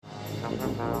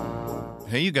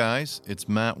Hey, you guys, it's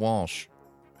Matt Walsh.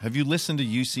 Have you listened to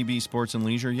UCB Sports and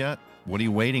Leisure yet? What are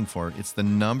you waiting for? It's the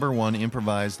 #1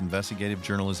 improvised investigative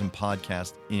journalism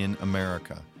podcast in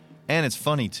America. And it's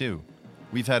funny, too.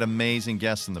 We've had amazing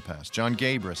guests in the past. John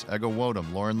Gabris, Ego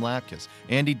Wodum, Lauren Lapkus,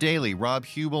 Andy Daly, Rob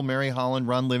Hubel, Mary Holland,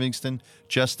 Ron Livingston,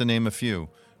 just to name a few.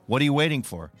 What are you waiting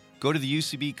for? Go to the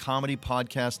UCB Comedy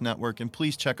Podcast Network and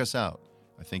please check us out.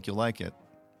 I think you'll like it.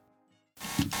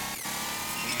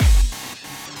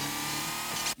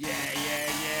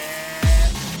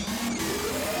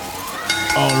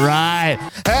 All right.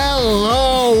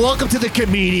 Hello. Welcome to the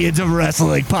Comedians of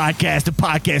Wrestling podcast, a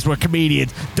podcast where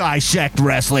comedians dissect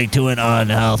wrestling to an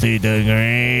unhealthy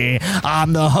degree.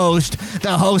 I'm the host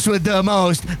with the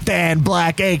most, Dan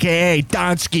Black, a.k.a.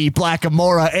 Donsky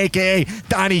Blackamora, a.k.a.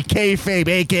 Donnie Kayfabe,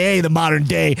 a.k.a. the modern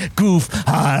day Goof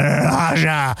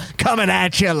Raja, coming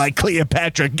at you like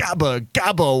Cleopatra. Gabba,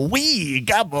 gabba,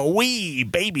 wee,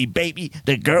 baby,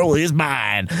 the girl is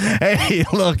mine. Hey,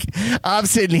 look, I'm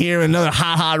sitting here in another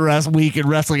hot week in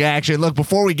wrestling action. Look,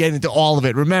 before we get into all of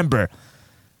it, remember,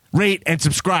 rate and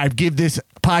subscribe. Give this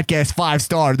podcast 5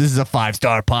 stars. This is a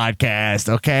 5-star podcast,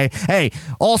 okay? Hey,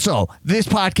 also, this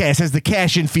podcast has the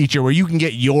cash-in feature where you can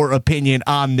get your opinion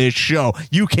on this show.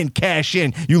 You can cash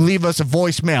in. You leave us a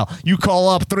voicemail. You call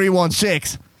up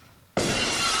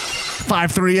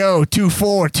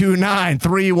 316-530-2429,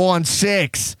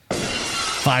 316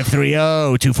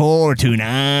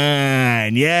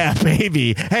 530-2429. Yeah,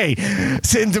 baby. Hey,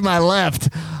 sitting to my left,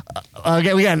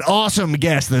 okay, we got an awesome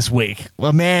guest this week.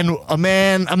 A man who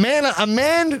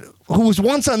was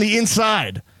once on the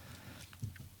inside.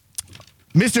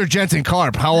 Mr. Jensen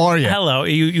Karp, how are you? Hello.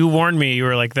 You warned me you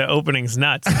were like, the opening's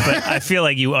nuts, but I feel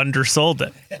like you undersold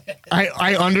it.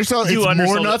 I undersold it? It's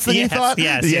more nuts than you thought?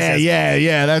 Yes.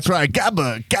 Yeah, that's right.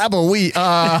 Gabba, wee.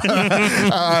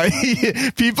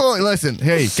 People, listen,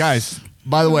 hey, guys,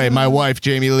 by the way, my wife,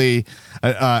 Jamie Lee,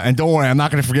 and don't worry, I'm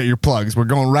not going to forget your plugs. We're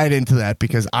going right into that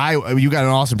because you got an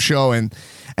awesome show. And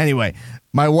anyway,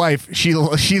 my wife, we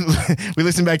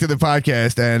listened back to the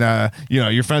podcast, and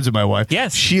you're friends with my wife.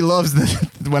 Yes, she loves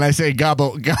when I say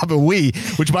gabba wee,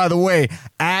 which, by the way,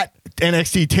 at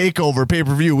NXT Takeover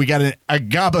pay-per-view, we got a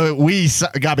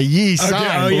gabba yee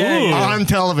sign on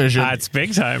television. It's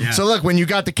big time. Yeah. So look, when you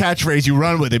got the catchphrase, you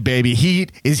run with it, baby.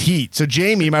 Heat is heat. So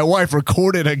Jamie, my wife,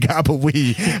 recorded a gabba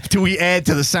wee we add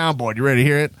to the soundboard. You ready to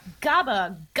hear it?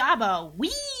 Gabba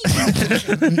wee.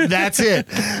 That's it.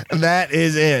 That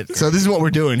is it. So this is what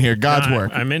we're doing here. God's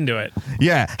work. I'm into it.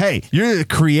 Yeah. Hey, you're the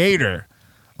creator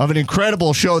of an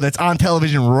incredible show that's on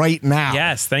television right now.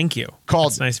 Yes, thank you.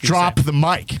 Called nice Drop the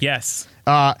Mic. Yes.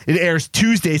 It airs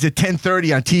Tuesdays at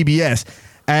 10:30 on TBS.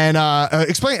 And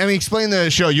explain the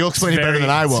show. You'll explain it better than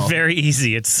I will. It's very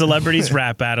easy. It's celebrities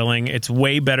rap battling. It's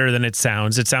way better than it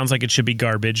sounds. It sounds like it should be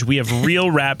garbage. We have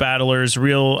real rap battlers,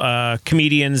 real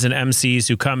comedians and MCs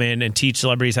who come in and teach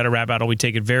celebrities how to rap battle. We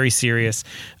take it very serious.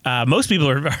 Most people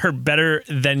are better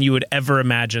than you would ever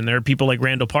imagine. There are people like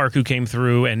Randall Park who came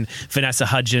through, and Vanessa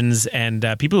Hudgens, and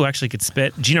people who actually could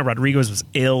spit. Gina Rodriguez was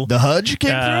ill. The Hudge came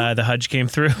through? The Hudge came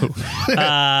through.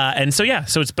 And so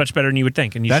it's much better than you would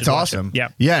think. And you That's should watch awesome. It. Yeah.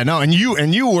 Yeah, no, and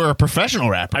you were a professional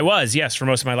rapper. I was, yes, for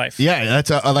most of my life. Yeah,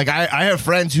 that's like I have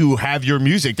friends who have your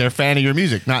music. They're a fan of your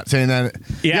music. Not saying that.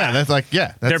 Yeah, that's like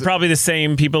they're probably the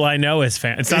same people I know as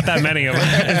fans. It's not that many of them.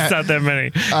 It's not that many.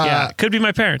 Could be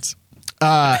my parents.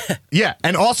 Yeah,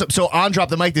 and also, so on Drop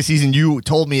the Mic this season, you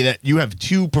told me that you have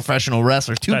 2 professional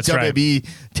wrestlers, 2 WWE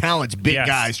talents, big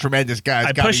guys, tremendous guys.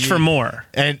 I pushed for more,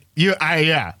 and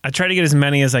I tried to get as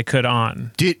many as I could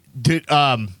on.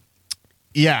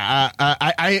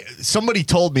 Somebody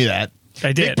told me that.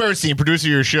 I did. Nick Bernstein, producer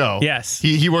of your show. Yes,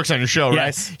 he works on your show, right?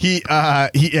 Yes.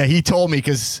 He told me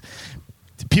because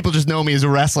people just know me as a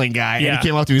wrestling guy, and he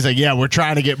came up to me. He's like, "Yeah, we're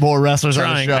trying to get more wrestlers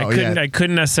on the show." I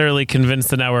couldn't necessarily convince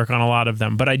the network on a lot of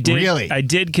them, but I did. Really? I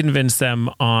did convince them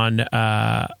on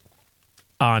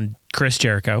Chris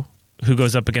Jericho, who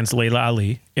goes up against Layla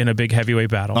Ali in a big heavyweight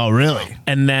battle. Oh, really?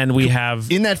 And then we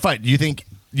have in that fight. Do you think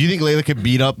Layla could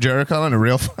beat up Jericho in a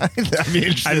real fight?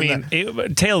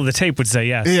 Tail of the tape would say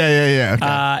yes. Yeah. Okay.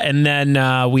 And then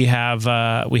we have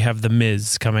the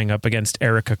Miz coming up against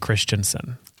Erica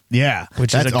Christensen. Yeah,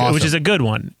 which is a good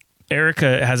one.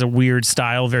 Erica has a weird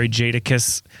style, very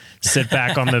Jadakiss, sit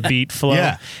back on the beat flow.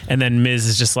 Yeah. And then Miz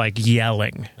is just like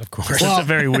yelling. Of course. Well, it's a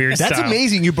very weird that's style.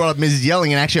 Amazing you brought up Miz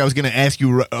yelling, and actually I was going to ask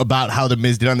you about how the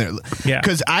Miz did on there. Yeah.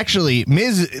 Because actually,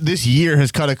 Miz this year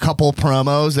has cut a couple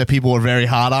promos that people were very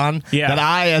hot on. Yeah. That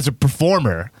I, as a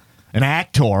performer, an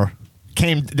actor,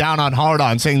 came down on hard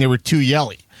on, saying they were too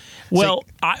yelly. Well,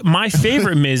 my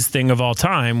favorite Miz thing of all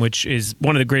time, which is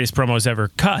one of the greatest promos ever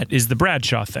cut, is the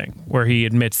Bradshaw thing, where he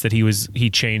admits that he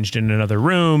changed in another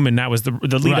room, and that was the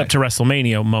lead up to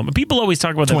WrestleMania moment. People always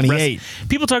talk about 28.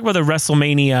 People talk about the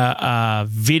WrestleMania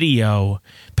video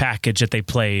package that they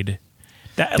played.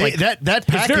 That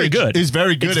package very good. is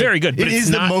very good. It's very good. But It is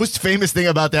the most famous thing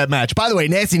about that match. By the way,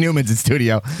 Nancy Newman's in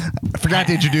studio. I forgot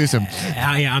to introduce him.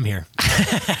 Yeah, I'm here.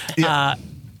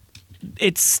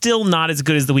 It's still not as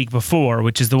good as the week before,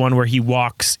 which is the one where he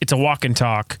walks. It's a walk and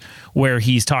talk where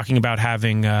he's talking about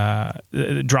having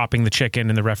dropping the chicken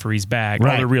in the referee's bag,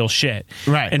 all the real shit.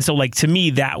 Right. And so, like, to me,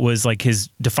 that was like his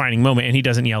defining moment, and he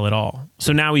doesn't yell at all.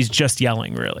 So now he's just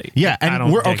yelling, really. Yeah, I and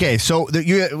don't we're dig okay. it. So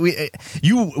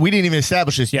we didn't even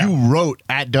establish this. Yeah. You wrote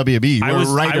at WB. You were a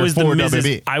writer for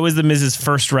WB. I was the Miz's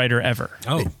first writer ever.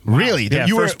 Oh, Really? Yeah,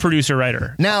 You first were producer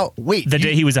writer. now. Wait, The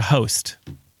day he was a host.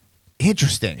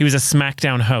 interesting. He was a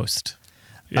SmackDown host.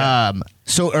 Yeah.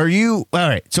 So are you all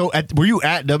right? So were you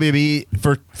at WB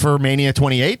for Mania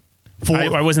 28?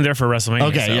 I wasn't there for WrestleMania.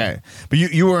 Okay, so. yeah, but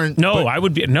you weren't. No, but- I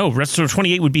would be. No, WrestleMania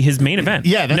 28 would be his main event.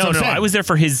 Yeah, that's no, what I'm no. saying. I was there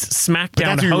for his but SmackDown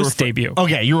that's where you were host debut.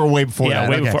 Okay, you were way before Yeah, that.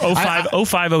 way Okay. before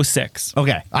 05, 06.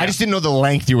 Okay, I just didn't know the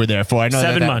length you were there for. I know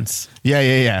 7 that- months. Yeah.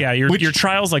 Yeah, your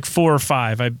trial's like 4 or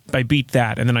 5. I beat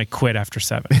that, and then I quit after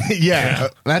 7. yeah,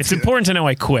 It's important to know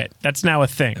I quit. That's now a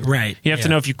thing. Right, You have to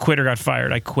yeah. know if you quit or got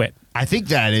fired. I quit. I think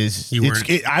that is. You weren't-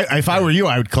 If I were you,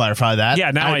 I would clarify that.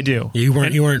 Yeah, now I do. You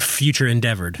weren't future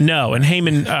endeavored. No, and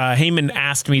Heyman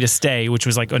asked me to stay, which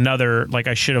was like another, like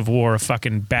I should have wore a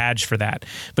fucking badge for that.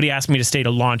 But he asked me to stay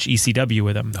to launch ECW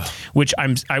with him, which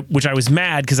I was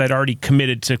mad because I'd already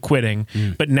committed to quitting.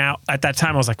 But now at that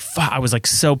time I was like, fuck, I was like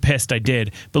so pissed I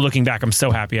did. But looking back, I'm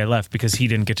so happy I left because he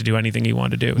didn't get to do anything he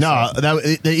wanted to do. No, So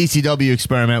the ECW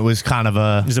experiment was kind of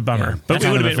a. it was a bummer. But Kind it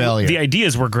of would a have been failure. the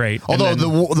ideas were great. And Although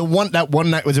then that one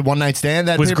night was it one night stand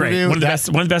that was pay-per-view? great. One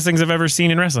of the best things I've ever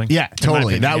seen in wrestling. Yeah, in my totally.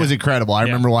 opinion, That yeah. was incredible. I Yeah.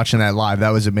 remember watching that live. That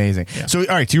was amazing. So, all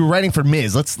right, so you were writing for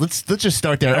Miz. Let's just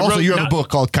start there. I Also, wrote you have a not- book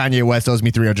called Kanye West Owes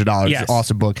Me $300. Yes.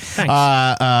 Awesome book. Thanks.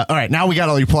 All right, now we got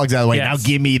all your plugs out of the way. Yes. Now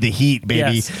give me the heat,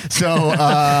 baby. Yes. So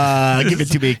give it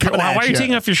to me. Coming Why at are you ya.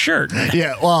 taking off your shirt?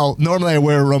 Yeah, well, normally I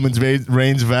wear a Roman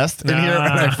Reigns vest in here, and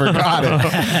I forgot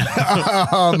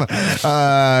it.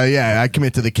 Yeah, I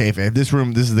commit to the kayfabe. This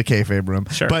is the kayfabe room.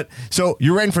 Sure. But so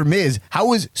you're writing for Miz.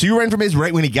 So you were writing for Miz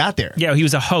right when he got there. Yeah, he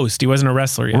was a host. He wasn't a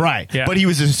wrestler yet. Right, Yeah. but he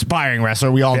was an aspiring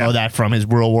wrestler. We all Yeah. know that from his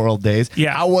Real World days.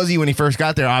 Yeah. How was he when he first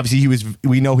got there? Obviously,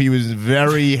 we know he was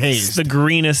very It's hazed. the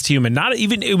greenest human.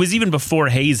 It was even before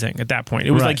hazing at that point.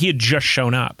 It was Right. like he had just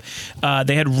shown up.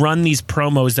 They had run these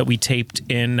promos that we taped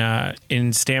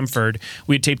in Stamford.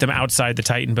 We had taped them outside the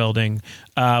Titan building,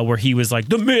 where he was like,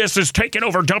 "The Miz is taking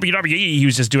over WWE." He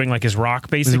was just doing like his rock,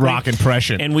 basically. His rock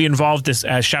impression. And we involved this.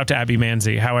 Shout to Abby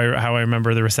Manzi. How I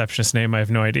remember the receptionist's name, I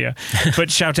have no idea.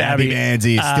 But shout to Abby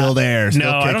Manzi is still there,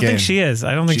 still no, I don't kicking. think she is.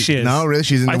 I don't think she is. No, really?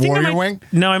 She's in the I think I Warrior might- Wing?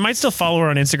 No, I might still follow her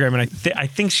on Instagram, and I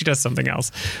think she does something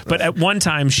else. But at one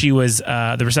time, she was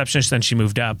the receptionist. Then she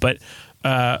moved up. But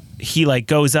he like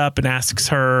goes up and asks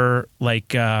her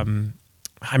like.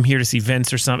 I'm here to see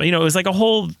Vince or something. You know, it was like a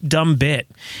whole dumb bit.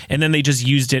 And then they just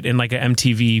used it in like a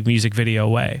MTV music video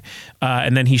way.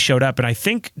 And then he showed up. And I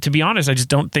think, to be honest, I just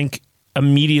don't think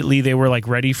immediately they were like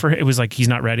ready for it. It was like, he's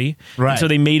not ready. Right. And so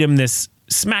they made him this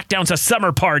SmackDown's a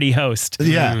summer party host.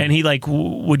 Yeah. And he like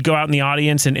would go out in the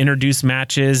audience and introduce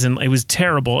matches. And it was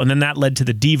terrible. And then that led to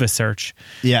the Diva Search.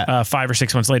 Yeah. 5 or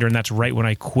 6 months later. And that's right when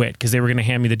I quit because they were going to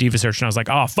hand me the Diva Search. And I was like,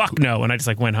 oh, fuck no. And I just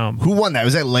like went home. Who won that?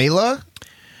 Was that Layla?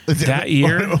 That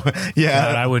year? Yeah.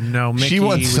 God, I wouldn't know. Mickey She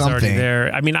won was already something.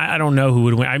 there. I mean, I don't know who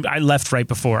would win. I left right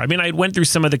before. I mean, I went through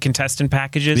some of the contestant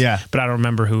packages, Yeah. but I don't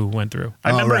remember who went through. I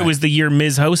remember right. it was the year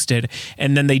Miz hosted,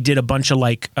 and then they did a bunch of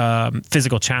like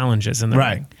physical challenges in the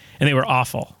Right. ring, and they were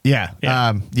awful. Yeah.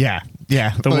 Yeah.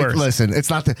 Yeah. The worst. Listen,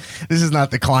 this is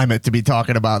not the climate to be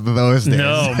talking about those days.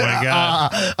 No, my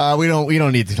God. we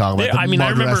don't need to talk about the I mean, I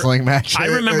mud remember wrestling match. I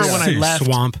remember when I left.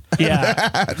 Swamp.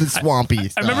 Yeah. the swampy I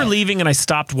stuff. remember leaving and I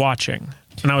stopped watching.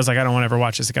 And I was like, I don't want to ever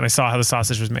watch this again. I saw how the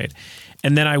sausage was made.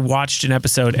 And then I watched an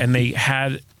episode and they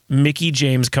had Mickey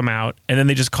James come out and then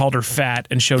they just called her fat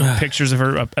and showed pictures of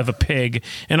her of a pig.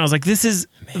 And I was like, this is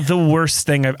the worst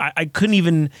thing. I couldn't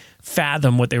even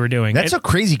fathom what they were doing. That's so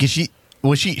crazy because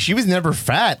she was never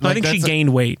fat. No, I think she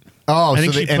gained weight. Oh, I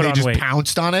think so she they, and put they on just weight.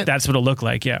 pounced on it. That's what it looked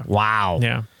like. Yeah. Wow.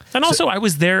 Yeah. And also I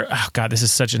was there. Oh God, this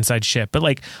is such inside shit. But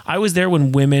like I was there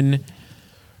when women.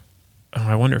 Oh,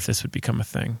 I wonder if this would become a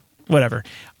thing. Whatever.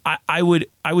 I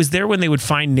was there when they would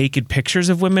find naked pictures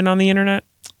of women on the internet.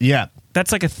 Yeah.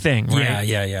 That's like a thing, right?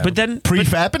 Yeah. But then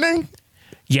Pre-fappening?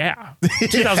 Yeah,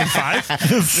 2005.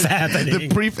 The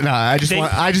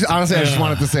I just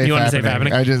wanted to say You wanted to say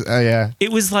happening. happening? I just yeah.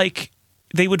 It was like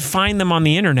they would find them on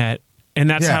the internet, and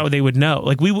that's how they would know.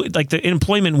 Like we would, like the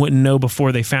employment wouldn't know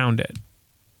before they found it.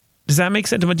 Does that make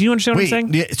sense? Do you understand what I'm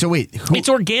saying? Yeah, so wait, It's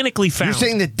organically found. you're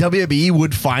saying that WWE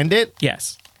would find it?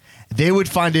 Yes. They would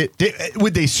find it.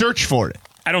 Would they search for it?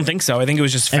 I don't think so. I think it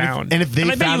was just found. And if they I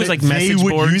bet found it was it, like they message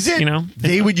would boards, use it. you know,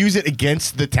 They would use it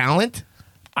against the talent.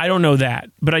 I don't know that,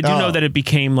 but I do know Oh. that it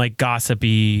became like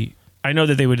gossipy. I know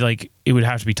that they would like it would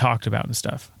have to be talked about and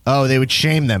stuff. Oh, they would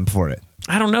shame them for it.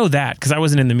 I don't know that because I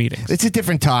wasn't in the meetings. It's a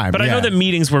different time. But I know that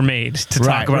meetings were made to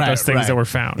talk about those things that were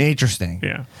found. Interesting.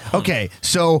 Yeah. Okay.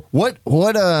 So what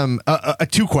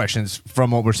two questions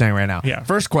from what we're saying right now. Yeah.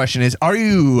 First question is, are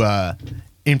you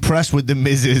impressed with the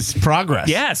Miz's progress?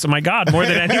 Yes. Oh my God. More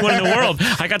than anyone in the world.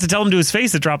 I got to tell him to his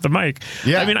face to drop the mic.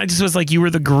 Yeah. I mean, I just was like, you were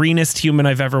the greenest human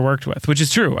I've ever worked with, which is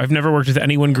true. I've never worked with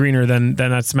anyone greener than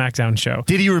that SmackDown show.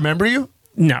 Did he remember you?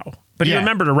 No. But he Yeah.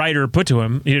 remembered a writer put to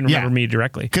him. He didn't remember Yeah. me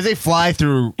directly. Because they fly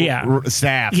through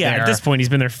staff. Yeah, there at this point, he's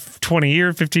been there 20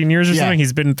 years, 15 years or Yeah. something.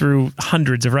 He's been through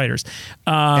hundreds of writers.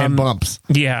 and bumps.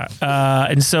 Yeah.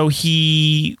 And so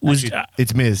he was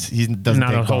It's Miz. He doesn't not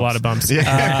take a whole bumps. lot of bumps.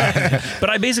 Yeah.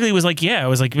 But I basically was like, I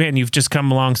was like, man, you've just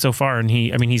come along so far. And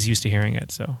he's used to hearing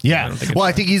it. So I Yeah. don't think Well, I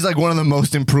it's- think he's like one of the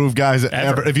most improved guys ever.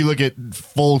 Ever. If you look at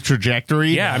full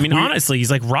trajectory. yeah. I mean, honestly,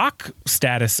 he's like rock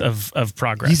status of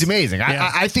progress. He's amazing. Yeah.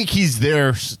 I think he's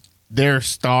their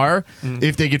star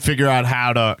if they could figure out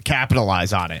how to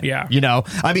capitalize on it. Yeah. You know?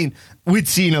 I mean, with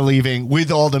Cena leaving, with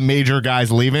all the major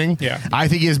guys leaving, Yeah. I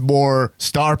think he has more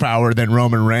star power than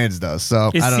Roman Reigns does.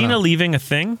 So Is I don't Cena know. leaving a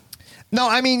thing? No,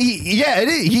 I mean, it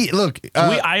is. Look,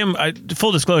 I am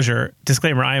full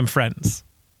disclaimer. I am friends.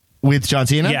 with John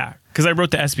Cena? Yeah. Because I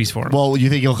wrote the ESPYs for him. Well, you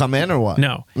think he'll come in or what?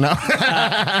 No. No?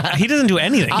 He doesn't do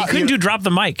anything. He couldn't you- do drop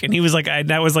the mic, and he was like,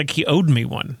 that was like he owed me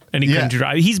one, and he Yeah. couldn't do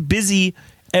drop. He's busy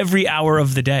every hour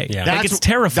of the day. Yeah. Like it's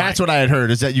terrifying. That's what I had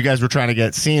heard, is that you guys were trying to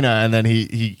get Cena and then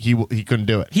he couldn't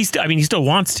do it. he still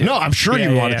wants to. No, I'm sure Yeah,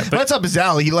 he yeah, wanted. yeah, But but that's up his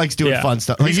alley. He likes doing Yeah. fun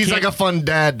stuff. Like, He he's can't- like a fun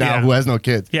dad now Yeah. who has no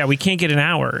kids. yeah, we can't get an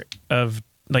hour of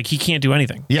like he can't do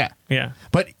anything. Yeah. Yeah.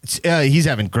 But he's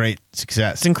having great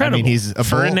success. It's incredible. I mean, he's a bull.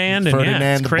 Ferdinand, and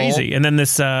yeah, it's the crazy. bull. And then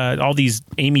this all these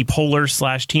Amy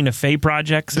Poehler / Tina Fey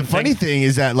projects. The funny thing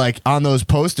is that, like, on those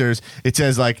posters, it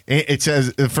says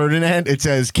Ferdinand, it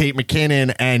says Kate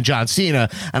McKinnon and John Cena,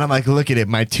 and I'm like, look at it,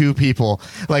 my two people,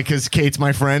 like, because Kate's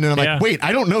my friend, and I'm Yeah. like, wait,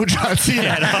 I don't know John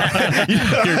Cena.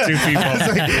 You're two people. I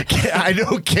was like, I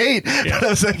know Kate. I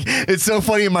was like, it's so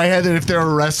funny in my head that if they're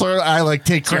a wrestler, I like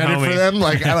take your credit for homie. them.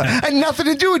 Like, I had nothing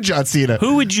to do with John Cena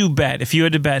Who would you bet if you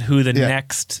had to bet who the Yeah.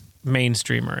 next main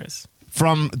streamer is?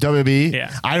 from WWE.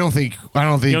 Yeah. I don't think You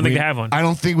don't think we they have one? I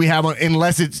don't think we have one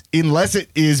unless it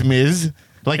is Miz.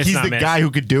 Like, It's he's not the Miz. guy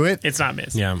who could do it. It's not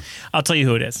Miz. Yeah. I'll tell you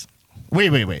who it is.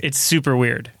 Wait. It's super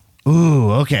weird.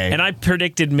 Ooh, okay. And I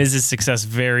predicted Miz's success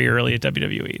very early at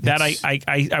WWE. That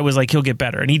I was like, he'll get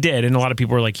better. And he did. And a lot of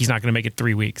people were like, he's not going to make it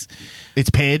 3 weeks. It's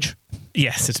Paige.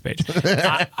 Yes, it's Paige.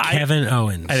 Kevin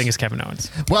Owens. I think it's Kevin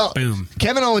Owens. Well, Boom.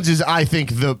 Kevin Owens is, I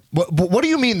think, the. What do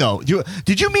you mean, though?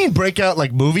 Did you mean breakout,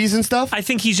 like, movies and stuff? I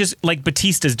think he's just like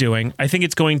Batista's doing. I think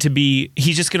it's going to be,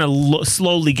 he's just going to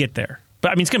slowly get there.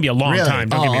 But I mean, it's going to be a long time.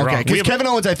 Don't get me wrong. We Because have- Kevin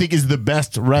Owens, I think, is the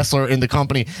best wrestler in the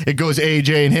company. It goes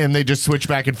AJ and him; they just switch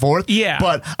back and forth. Yeah.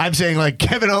 But I'm saying, like,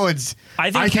 Kevin Owens,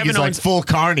 I think Kevin he's Owens- like full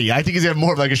Carney. I think he's have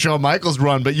more of like a Shawn Michaels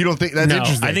run. But you don't think that's no,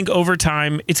 interesting? I think over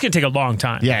time, it's going to take a long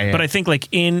time. Yeah. But I think like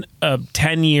in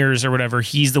 10 years or whatever,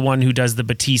 he's the one who does the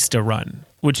Batista run,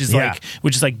 which is Yeah.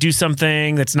 like do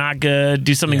something that's not good,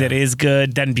 do something that is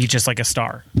good, then be just like a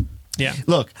star. Yeah.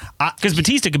 Look, Because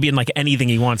Batista could be in like anything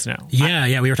he wants now.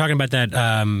 Yeah, we were talking about that.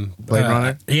 Blade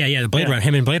Runner? Yeah, the Blade Yeah. Runner.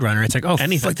 Him and Blade Runner. It's like, oh,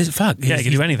 Anything. fuck. Yeah, he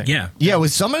can do anything. Yeah. yeah,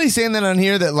 was somebody saying that on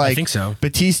here that, like, I think so.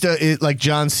 Batista is like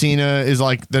John Cena is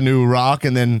like the new Rock,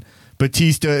 and then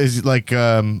Batista is like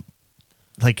the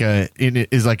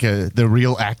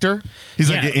real actor. He's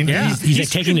like Yeah. an indie. Yeah. He's like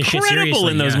taking the shit incredible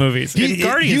seriously, in those yeah. movies. He- in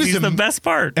Guardians, he was he's the am- best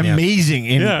part. amazing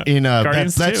in Yeah. that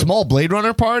Guardians that 2. small Blade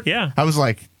Runner part. Yeah. I was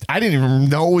like, I didn't even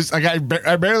know it was like I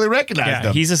barely recognized Yeah,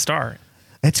 him. he's a star.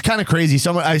 It's kind of crazy.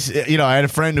 Someone I had a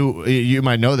friend who, you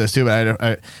might know this too,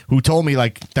 but who told me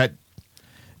like that.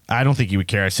 I don't think he would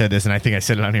care. I said this, and I think I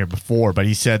said it on here before, but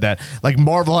he said that like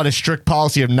Marvel had a strict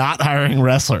policy of not hiring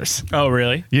wrestlers. Oh,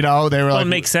 really? You know, they were Well, like, it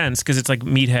makes sense because it's like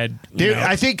meathead. you know.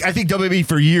 I think WWE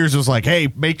for years was like, hey,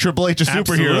 make Triple H a superhero,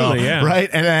 Absolutely, yeah. right?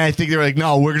 And then I think they were like,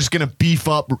 no, we're just gonna beef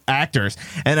up actors.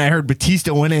 And I heard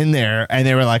Batista went in there, and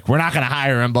they were like, we're not gonna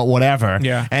hire him, but whatever.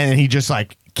 Yeah. And he just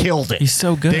like killed it. He's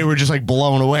so good. They were just like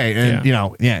blown away. And,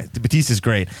 Batista's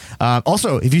great.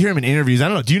 Also, if you hear him in interviews, I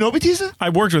don't know. Do you know Batista? I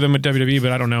worked with him at WWE,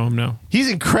 but I don't know him, no. He's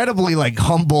incredibly like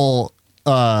humble,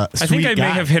 sweet I think I guy.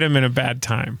 may have hit him in a bad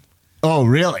time. Oh,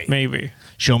 really? Maybe.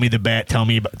 Show me the bet. Tell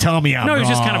me I'm No, he's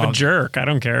just kind of a wrong. jerk. I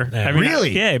don't care. Yeah. I mean,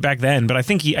 Really? Yeah, back then. But I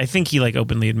think he like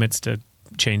openly admits to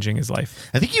changing his life.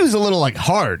 I think he was a little like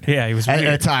hard. Yeah, he was at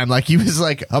weird. a time. Like he was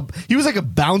like a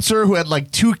bouncer who had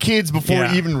like 2 kids before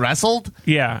Yeah. he even wrestled.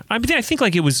 Yeah, I think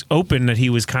like it was open that he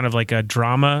was kind of like a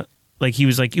drama. Like he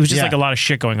was just Yeah. like a lot of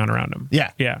shit going on around him.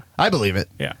 Yeah, Yeah. I believe it.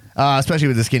 Yeah. Especially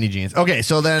with the skinny jeans. Okay,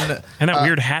 so then And that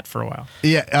weird hat for a while.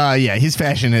 yeah, his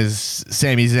fashion is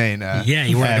Sami Zayn. Yeah,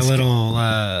 you wear like a esque. little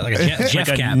like a Jeff Like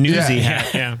a cap. newsy Yeah.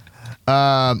 hat.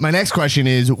 Yeah. My next question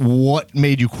is, what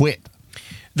made you quit?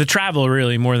 The travel,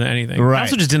 really, more than anything. Right. I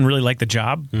also just didn't really like the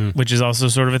job, which is also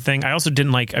sort of a thing. I also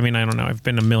didn't like, I don't know, I've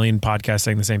been a million podcasts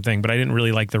saying the same thing, but I didn't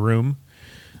really like the room.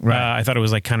 Right. I thought it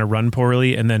was like kind of run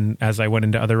poorly. And then as I went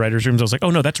into other writers' rooms, I was like, oh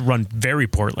no, that's run very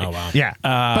poorly. Oh wow. Yeah,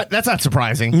 but that's not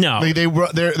surprising. no. like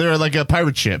they're like a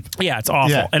pirate ship. Yeah, it's awful.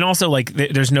 Yeah. And also, like,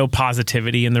 there's no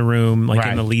positivity in the room, like,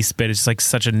 Right. in the least bit. It's, like,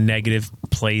 such a negative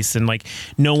place. And, like,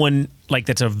 no one, like,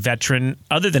 that's a veteran,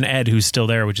 other than Ed, who's still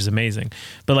there, which is amazing.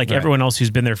 But, like, Right. everyone else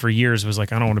who's been there for years was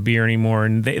like, I don't want to be here anymore.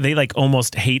 And they, like,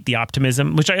 almost hate the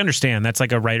optimism, which I understand. That's,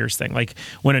 like, a writer's thing. Like,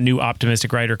 when a new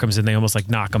optimistic writer comes in, they almost, like,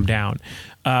 knock them down.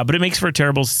 But it makes for a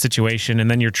terrible situation. And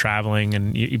then you're traveling,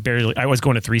 and you barely... I was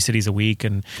going to 3 cities a week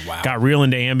and Wow. got real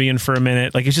into Ambien for a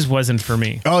minute. Like, it just wasn't for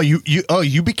me. Oh,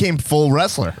 you became full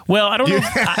wrestler. Well, I don't know.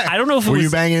 I don't know if it Were was... you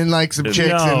banging like some chicks?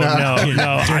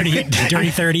 No. Dirty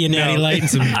 30 and Natty Light and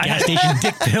some gas station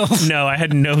dick pills. No, I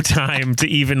had no time to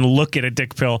even look at a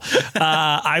dick pill.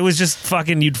 I was just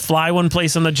fucking, you'd fly one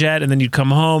place on the jet and then you'd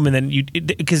come home and then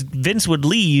because Vince would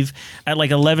leave at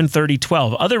like 11:30,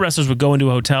 12. Other wrestlers would go into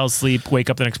a hotel, sleep, wake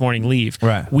up the next morning, leave.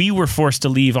 Right. We were forced to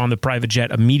leave on the private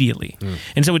jet immediately.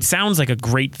 And so it sounds like a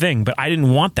great thing, but I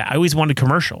didn't want that. I always wanted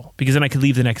commercial because then I could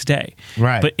leave the next day.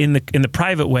 Right. But in the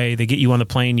private way, they get you on the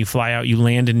plane, you fly out, you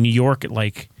land in New York at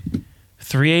like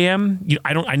 3 a.m.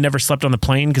 I never slept on the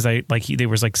plane because there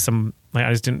was like some, like,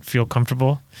 I just didn't feel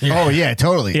comfortable. Oh yeah,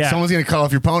 totally. Yeah. Someone's gonna cut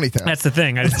off your ponytail. That's the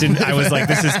thing. I was like,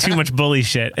 this is too much bully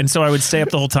shit. And so I would stay up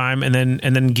the whole time and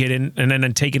then get in and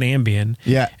then take an Ambien.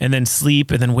 Yeah. And then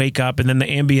sleep and then wake up and then the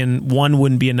Ambien 1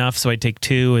 wouldn't be enough. So I'd take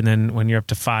 2. And then when you're up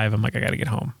to 5, I'm like, I got to get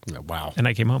home. Wow. And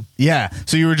I came home. Yeah.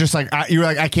 So you were just like,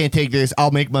 I can't take this.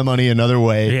 I'll make my money another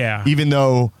way. Yeah. Even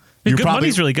though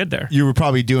Money's really good there. you were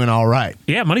probably doing all right.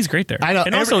 Yeah, money's great there. I know.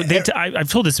 And also, I've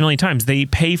told this a million times. They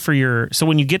pay for your... So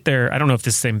when you get there, I don't know if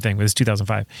this is the same thing, but it's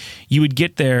 2005. You would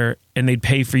get there and they'd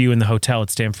pay for you in the hotel at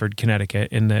Stamford,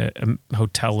 Connecticut, in the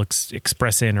Hotel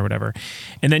Express Inn or whatever.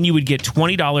 And then you would get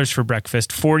 $20 for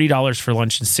breakfast, $40 for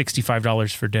lunch, and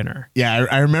 $65 for dinner. Yeah,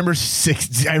 I remember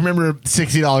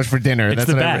 $60 for dinner. It's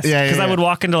the best. Because I would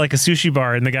walk into like a sushi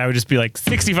bar and the guy would just be like,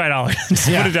 $65. Just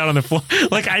Yeah. put it down on the floor.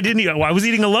 Like I was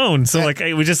eating alone. So like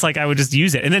it was just like I would just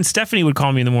use it. And then Stephanie would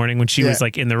call me in the morning when she was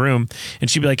like in the room and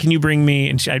she'd be like, can you bring me?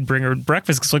 And I'd bring her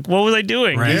breakfast because like, what was I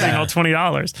doing? Right. Using Yeah. all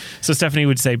 $20. So Stephanie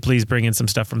would say, please bring in some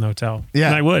stuff from the hotel. Yeah.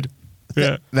 And I would.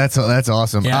 Yeah. That's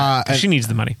awesome. Yeah. She needs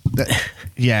the money.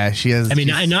 Yeah, she has. I mean,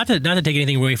 she's- not to take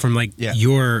anything away from like Yeah.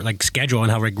 your like schedule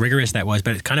and how rigorous that was,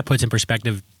 but it kind of puts in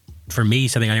perspective for me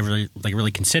something I never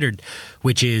really considered,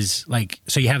 which is like,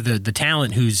 so you have the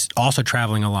talent who's also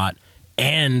traveling a lot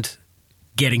and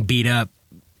getting beat up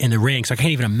in the ring. So I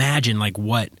can't even imagine how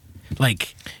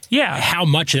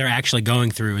much they're actually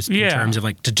going through in terms of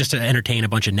like just to entertain a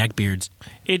bunch of neckbeards.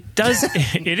 It does.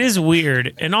 It is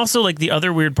weird. And also like the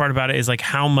other weird part about it is like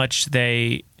how much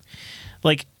they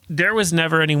like, there was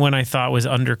never anyone I thought was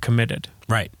undercommitted.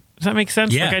 Right. Does that make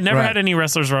sense? Yeah. Like I never Right. had any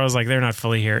wrestlers where I was like, they're not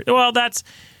fully here. Well, that's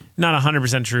not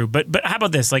 100% true. But how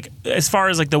about this? Like as far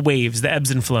as like the waves, the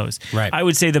ebbs and flows, Right. I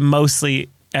would say that mostly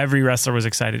every wrestler was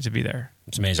excited to be there.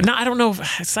 It's amazing. No, I don't know if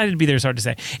excited to be there is hard to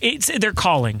say. It's their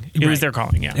calling. It was their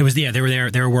calling. Yeah. It was, they were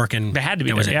there. They were working. They had to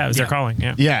be That there. was it. Yeah, it was their calling.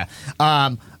 Yeah.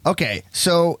 Yeah. Okay.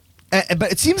 So,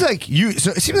 but it seems like you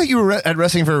were at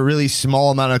wrestling for a really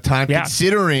small amount of time, Yeah.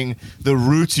 considering the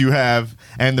roots you have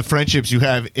and the friendships you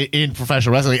have in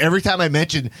professional wrestling. Every time I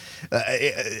mention,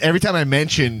 I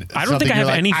don't think I have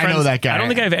any friends. I know that guy. I don't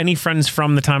think I have any friends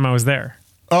from the time I was there.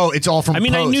 Oh, it's all from. I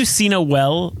mean, I post. knew Cena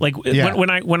well. Like Yeah. when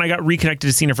I got reconnected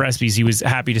to Cena for ESPYs, he was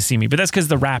happy to see me. But that's because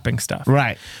the rapping stuff,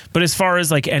 Right. But as far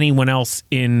as like anyone else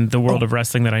in the world of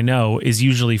wrestling that I know is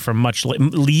usually from much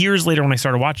years later when I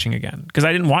started watching again, because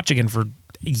I didn't watch again for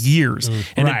years.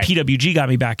 And Right. then PWG got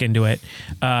me back into it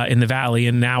in the Valley,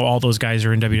 and now all those guys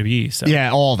are in WWE. So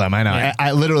Yeah, all of them. I know. Yeah.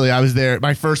 I literally, I was there.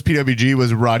 My first PWG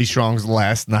was Roddy Strong's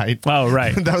last night. Oh,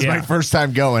 right. That was Yeah. my first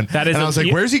time going. That is and I a- was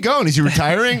like, "Where's he going? Is he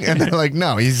retiring?" And they're like,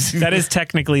 "No, he's that is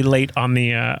technically late on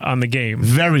the game.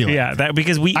 very late." Yeah, that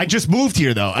because we I just moved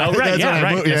here though. Oh, right. That's Yeah, when I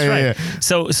right. moved. That's Yeah, right. yeah,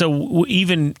 yeah. So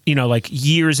even, like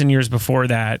years and years before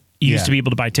that, you used Yeah. to be able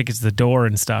to buy tickets at the door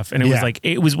and stuff. And it Yeah.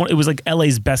 was like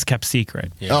LA's best kept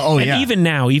secret. Oh, and yeah. even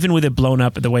now, even with it blown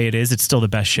up the way it is, it's still the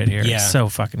best shit here. Yeah. It's so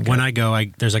fucking good. When I go,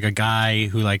 there's like a guy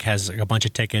who like has like a bunch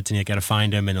of tickets, and you got to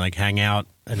find him and like hang out,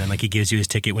 and then like he gives you his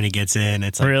ticket when he gets in.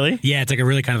 It's like, Really? Yeah, it's like a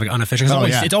really kind of like unofficial. It's, Oh,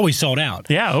 always, yeah. it's always sold out.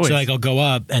 Yeah, always. So like I'll go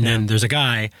up, and then there's a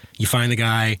guy. You find the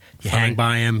guy, you hang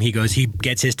by him. He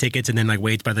gets his tickets, and then like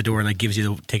waits by the door and like gives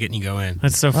you the ticket, and you go in.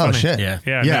 That's so funny. Oh shit. Yeah.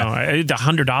 Yeah, Yeah. no, the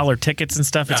 $100 tickets and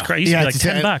stuff. It's crazy. It used to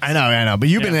be like it's $10. I know. But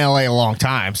you've been in LA a long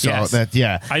time, so Yes. that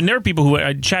I there are people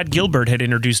who Chad Gilbert had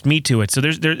introduced me to it. So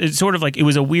it's sort of like it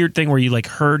was a weird thing where you like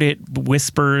heard it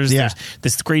whispers. Yeah. There's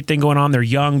this great thing going on. They're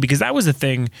young because that was a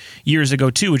thing years ago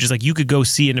too, which is like you could go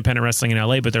see independent wrestling in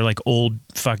LA, but they're like old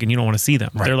fucking. You don't want to see them.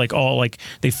 Right. They're like all like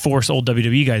they force old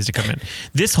WWE guys to come in.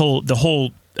 The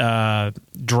whole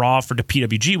draw for the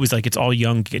PWG was like it's all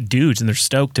young dudes and they're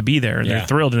stoked to be there and Yeah. they're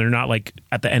thrilled and they're not like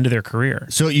at the end of their career.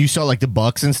 So you saw like the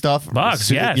Bucks and stuff. Bucks,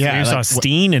 So- yeah. yeah. You saw like,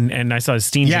 Steen and I saw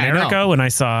Steen Yeah, I know. Generico and I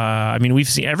saw. I mean, we've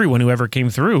seen everyone who ever came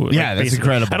through. Yeah, that's basically.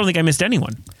 incredible. I don't think I missed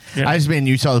anyone. Yeah. I just mean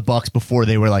you saw the Bucks before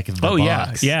they were like the Oh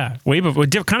Bucks. yeah, way before.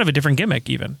 Kind of a different gimmick,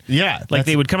 even. Yeah, like that's-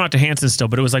 they would come out to Hanson still,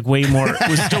 but it was like way more. It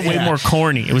was still way more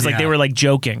corny. It was like Yeah. they were like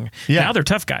joking. Yeah. Now they're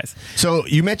tough guys. So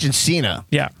you mentioned Cena.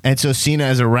 Yeah. And so Cena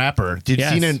as a rapper. Did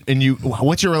Yes. Cena and you?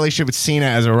 What's your relationship with Cena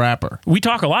as a rapper? We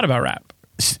talk a lot about rap.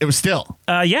 It was still.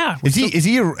 Yeah. Is he? Is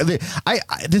he?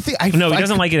 The thing. No, he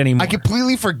doesn't like it anymore. I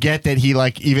completely forget that he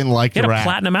like even liked He had the a rap.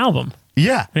 platinum album.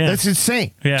 Yeah, Yeah. that's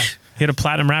insane. Yeah. He had a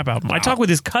platinum rap album. I talk with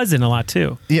his cousin a lot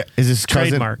too. Yeah, is his cousin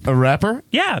Trademark. a rapper?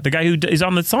 Yeah, the guy who is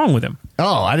on the song with him.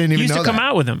 Oh, I didn't even He used know to come that.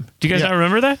 out with him. Do you guys Yeah. not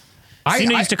remember that? I-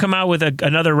 Cena I- used to come out with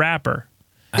another rapper.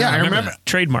 Yeah, I remember remember. that.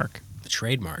 Trademark. The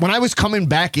trademark. When I was coming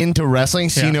back into wrestling,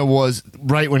 Cena was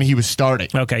right when he was starting.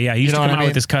 Okay, yeah, he used You know to come what I out mean?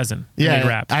 with his cousin. Yeah, and they'd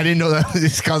rap. I didn't know that was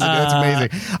his cousin. That's amazing.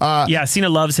 Yeah, Cena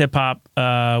loves hip hop.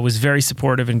 Was very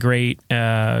supportive and great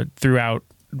throughout.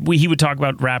 He would talk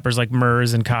about rappers like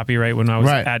Murs and Copyright when I was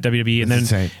Right. at WWE, and That's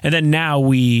then insane. and then now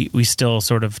we still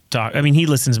sort of talk. I mean, he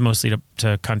listens mostly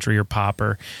to country or pop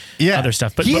or other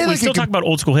stuff, but He we had, like, still a talk about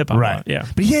old school hip hop. a lot, yeah.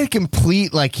 But he had a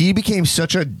complete, like, he became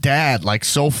such a dad, like,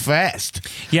 so fast.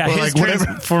 Yeah, Or, his like, whatever.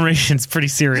 transformation's pretty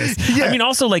serious. Yeah. I mean,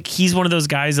 also, like, he's one of those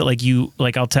guys that,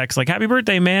 like, I'll text, like, happy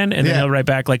birthday, man. And then Yeah. he'll write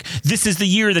back, like, this is the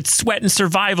year that sweat and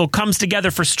survival comes together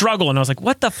for struggle. And I was like,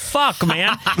 what the fuck,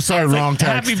 man? Sorry, It's like, wrong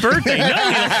text. Happy birthday.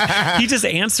 No, he just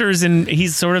answers and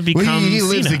he's sort of become Well, he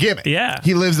lives Cena. the gimmick. Yeah.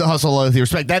 He lives the hustle, loyalty,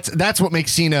 respect. That's what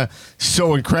makes Cena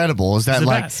so incredible. Is that the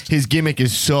like best. his gimmick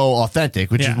is so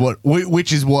authentic, which Yeah. is what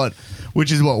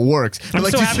works. But, I'm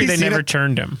like, so to happy see they Cena- never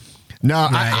turned him. No,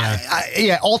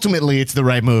 Yeah, ultimately it's the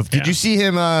right move. Did Yeah. you see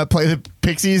him play the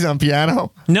Pixies on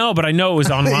piano? No, but I know it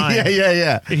was online.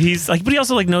 yeah. He's like, but he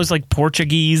also like knows like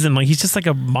Portuguese and like he's just like a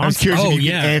I was monster. curious Oh, if you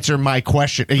yeah. can answer my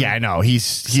question. Yeah, I know. He's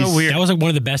So weird. That was like one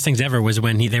of the best things ever. Was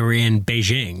when they were in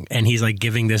Beijing, and he's like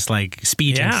giving this like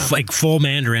speech in Yeah. like full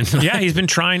Mandarin. Yeah, he's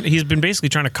been basically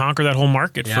trying to conquer that whole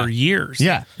market Yeah. for years.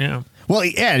 Yeah. Yeah. Well,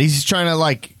 yeah, he's trying to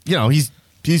like, he's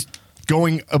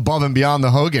going above and beyond the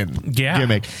Hogan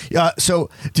gimmick. So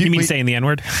do You mean wait- saying the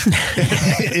N-word?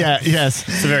 Yeah, yes.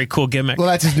 It's a very cool gimmick. Well,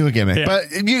 that's his new gimmick. Yeah. But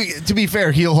to be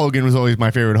fair, heel Hogan was always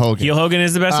my favorite Hogan. Heel Hogan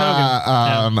is the best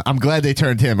Hogan. I'm glad they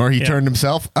turned him, or he Yeah. turned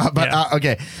himself. Yeah.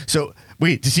 Okay, so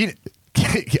wait, does he?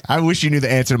 I wish you knew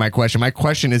the answer to my question. My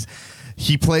question is,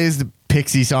 he plays the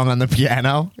Pixie song on the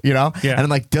piano, Yeah. and I'm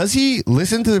like, does he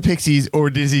listen to the Pixies, or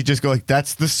does he just go like,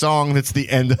 that's the song that's the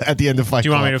end at the end of Fight Do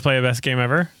you want me Club? to play a best game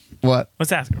ever? What?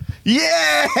 Let's ask him.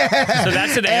 Yeah. So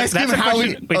that's an Ask that's him a how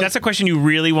question. he- Wait, that's a question you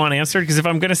really want answered? Because if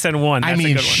I'm going to send one, that's I a mean,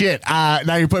 good one. shit.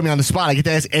 Now you're putting me on the spot. I get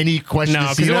to ask any question. No, to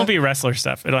because it Cena? won't be wrestler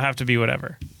stuff. It'll have to be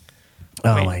whatever.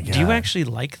 Oh Wait, my god. Do you actually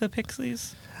like the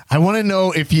Pixies? I want to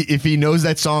know if he knows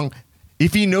that song.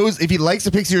 If he likes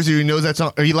the Pixies, or he knows that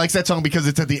song, or he likes that song because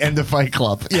it's at the end of Fight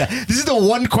Club. Yeah, this is the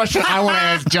one question I want to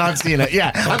ask John Cena.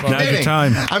 Yeah, I'm Now's your committing.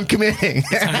 time. I'm committing.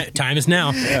 Time is now.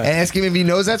 Ask him if he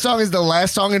knows that song is the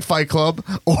last song in Fight Club,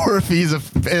 or if he's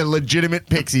a legitimate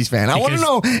Pixies fan. I want to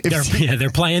know if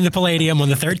They're playing the Palladium on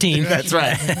the 13th. That's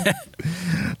right.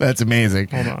 That's amazing.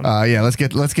 Hold on. Yeah, let's get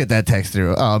that text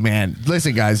through. Oh man,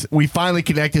 listen, guys, we finally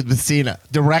connected with Cena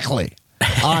directly.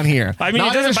 on here. I mean,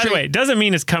 it doesn't. By the way, it doesn't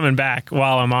mean it's coming back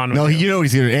while I'm on. No, with you know what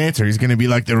he's going to answer. He's going to be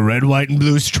like the red, white, and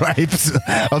blue stripes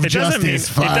of It doesn't mean, justice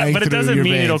flying but it through doesn't your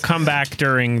mean veins. it'll come back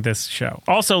during this show.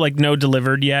 Also, like no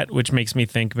delivered yet, which makes me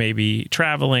think maybe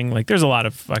traveling. Like there's a lot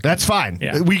of fucking. That's fine.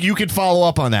 Yeah. You can follow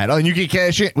up on that. Oh, and you can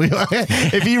cash it.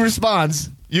 If he responds,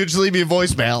 you just leave me a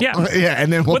voicemail. Yeah. Yeah,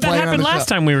 and then we'll What that play it on happened the last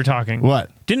show. time we were talking? What?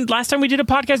 Didn't last time we did a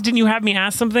podcast? Didn't you have me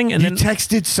ask something and You then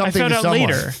texted something I found to out someone.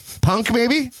 later. Punk,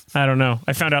 maybe? I don't know.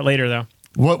 I found out later though.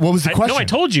 What was the question? No, I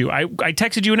told you. I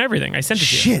texted you and everything. I sent it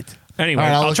to you. Shit. Anyway, All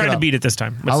right, I'll I'll look try it to up. beat it this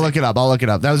time. Let's I'll see. look it up. I'll look it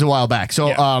up. That was a while back. So,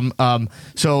 Yeah.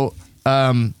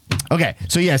 okay.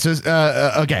 So yeah.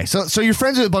 Okay. So you're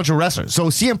friends with a bunch of wrestlers. So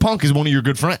CM Punk is one of your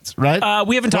good friends, right?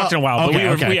 We haven't talked in a while, but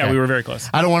okay. we were very close.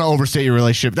 I don't want to overstate your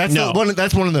relationship. That's No.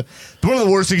 that's one of the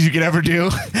worst things you could ever do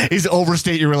is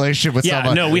overstate your relationship with Yeah,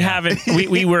 someone. no, we haven't.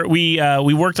 We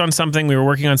worked on something. We were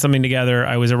working on something together.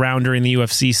 I was around during the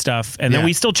UFC stuff, and then Yeah.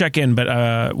 we still check in,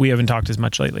 but we haven't talked as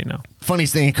much lately. No.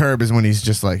 Funniest thing in Curb is when he's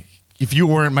just like, if you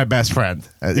weren't my best friend,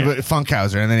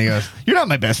 Funkhauser, and then he goes, "You're not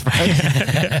my best friend."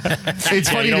 It's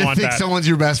funny you don't to want think that. someone's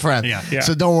your best friend. Yeah.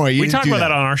 So don't worry. You We didn't talk do about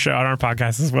that on our show, on our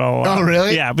podcast as well. Oh,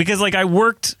 really? Yeah, because like I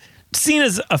worked. Seen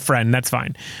as a friend, that's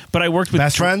fine. But I worked with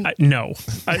Best friend? No,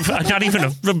 not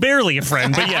even barely a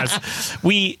friend. But yes,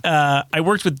 I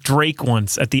worked with Drake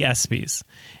once at the ESPYs,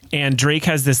 and Drake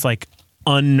has this like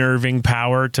unnerving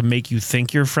power to make you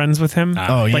think you're friends with him.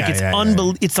 Oh, yeah, like it's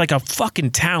yeah. It's like a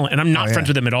fucking talent, and I'm not yeah. friends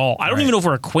with him at all. I don't even know if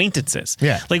we're acquaintances.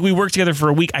 Yeah. like we worked together for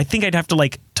a week. I think I'd have to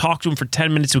like talk to him for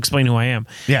 10 minutes to explain who I am.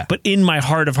 Yeah. but in my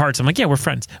heart of hearts, I'm like, yeah, we're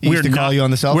friends. He used We're to call not, you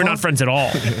on the cell We're phone? not friends at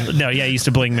all. No, yeah, he used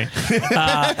to bling me.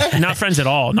 Not friends at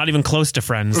all. Not even close to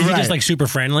friends. Is he Right. just like super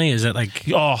friendly? Is it like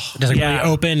Oh, just like really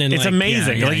open and it's like,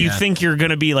 amazing. yeah, like you yeah. think you're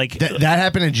gonna be like, That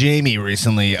happened to Jamie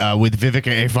recently with Vivica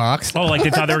A. Fox. oh, like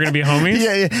they thought they were gonna be homies.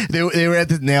 Yeah. They were at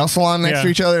the nail salon next Yeah. to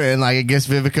each other, and like I guess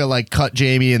Vivica like cut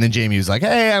Jamie, and then Jamie was like,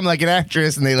 "Hey, I'm like an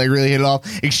actress," and they like really hit it off,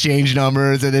 exchanged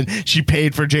numbers, and then she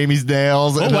paid for Jamie's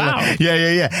nails. Oh, And then, wow. like,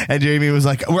 yeah. And Jamie was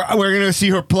like, "We're gonna see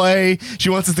her play. She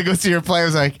wants us to go see her play." I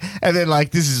was like, and then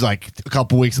like this is like a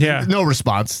couple weeks, Yeah. no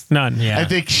response. None. Yeah. I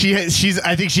think she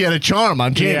had a charm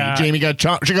on Jamie. Yeah. Jamie got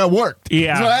charm. She got worked.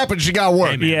 Yeah. That's what happened. She got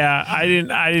worked. Yeah, I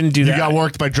didn't do You that. got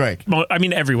worked by Drake. Well, I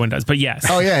mean, everyone does, but yes.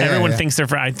 Oh, yeah, everyone yeah. thinks they're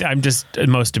friends. I'm just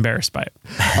most embarrassed by it.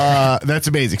 That's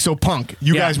amazing. So Punk,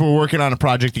 you Yeah. guys were working on a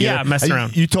project together. Yeah, messing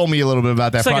around. You told me a little bit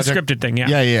about that It's like a project. scripted thing, yeah.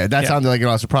 Yeah. That Yeah. sounded like an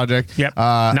awesome project. Yep.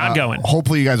 Not going.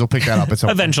 Hopefully you guys will pick that up at some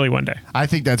point. Eventually, one day. I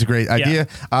think that's a great idea.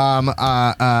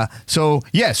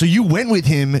 So you went with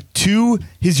him to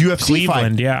his UFC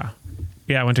Cleveland, fight. yeah.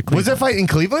 I went to Cleveland. Was that fight in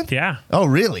Cleveland? Yeah. Oh,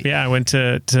 really? Yeah, I went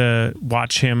to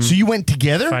watch him. So you went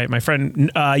together? fight. My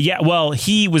friend, well,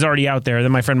 he was already out there.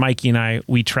 Then my friend Mikey and I,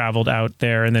 we traveled out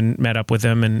there and then met up with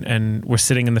him, and we're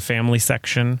sitting in the family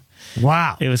section.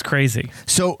 Wow. It was crazy.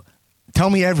 So tell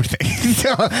me everything.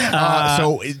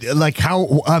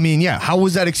 How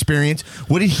was that experience?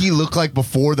 What did he look like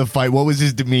before the fight? What was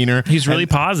his demeanor? He's really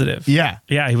positive. Yeah.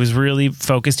 Yeah, he was really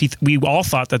focused. We all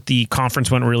thought that the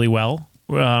conference went really well.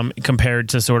 Compared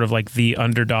to sort of like the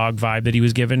underdog vibe that he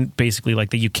was given, basically like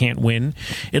that you can't win.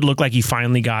 It looked like he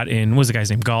finally got in. What was the guy's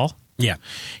name? Gall? Yeah.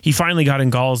 He finally got in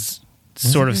Gall's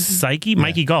sort of psyche.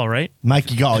 Mikey Gall, right?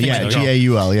 Mikey Gall, yeah, so.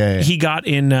 Gaul, yeah. He got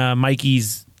in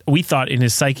Mikey's, we thought, in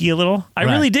his psyche a little. I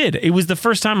Right. really did. It was the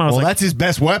first time I was Well, like, that's his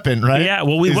best weapon, right? yeah,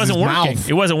 well, it Is wasn't his working. mouth.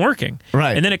 It wasn't working.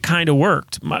 Right. And then it kind of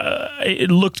worked.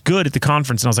 It looked good at the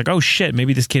conference, and I was like, oh shit,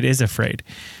 maybe this kid is afraid.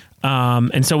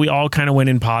 And so we all kind of went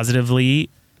in positively.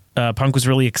 Punk was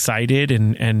really excited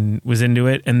and was into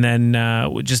it, and then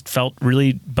just felt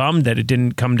really bummed that it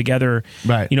didn't come together.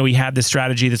 Right. You know, he had this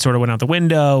strategy that sort of went out the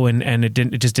window, and it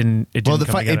just didn't. Well, the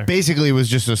come fight together. it basically was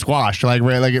just a squash, right?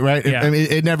 Yeah. I mean,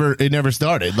 it never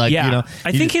started. Like, yeah, you know,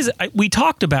 I think we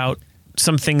talked about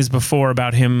some things before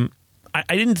about him.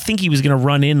 I didn't think he was going to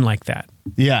run in like that.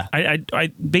 yeah.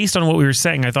 I based on what we were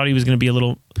saying, I thought he was going to be a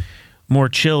little more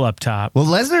chill up top. Well,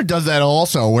 Lesnar does that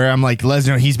also, where I'm like,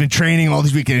 Lesnar, he's been training all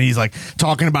this weekend, and he's like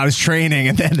talking about his training,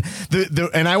 and then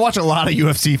and I watch a lot of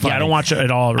UFC fighting. Yeah, I don't watch it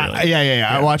at all, really. Yeah.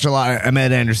 I watch a lot. I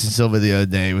met Anderson Silva the other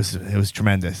day. It was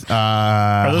tremendous.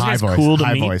 Are those high guys voice, cool to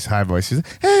high meet? High voice. He's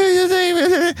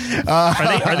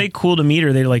like, Are they cool to meet, or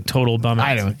are they like total bum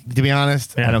I outs? don't. To be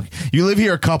honest, Yeah. I don't. You live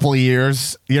here a couple of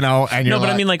years, you know, and you're No, but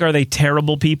I mean, like, are they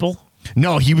terrible people?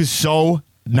 no, he was so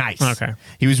nice. Okay.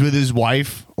 He was with his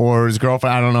wife or his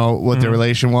girlfriend. I don't know what their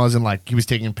relation was, and like he was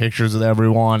taking pictures with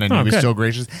everyone, and Oh, he was good. so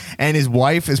gracious. And his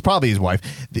wife is probably his wife.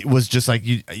 It was just like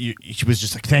she was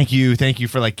just like, thank you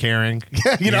for like caring.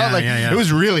 you know, Yeah, like yeah. it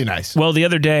was really nice. Well, the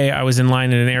other day I was in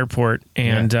line at an airport,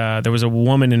 and there was a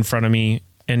woman in front of me,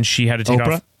 and she had to take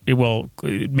Oprah? off. Well,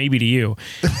 maybe to you.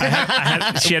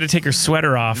 She had to take her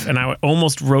sweater off, and I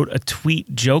almost wrote a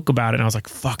tweet joke about it, and I was like,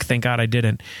 fuck, thank God I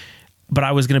didn't. But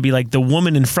I was going to be like, the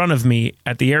woman in front of me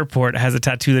at the airport has a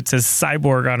tattoo that says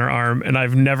Cyborg on her arm, and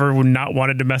I've never not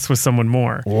wanted to mess with someone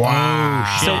more.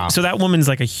 Wow. So that woman's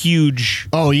like a huge...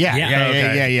 Oh, yeah.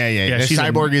 Yeah. Yeah. she's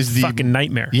Cyborg a is the fucking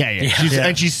nightmare. Yeah.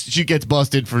 And she gets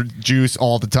busted for juice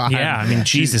all the time. Yeah, I mean,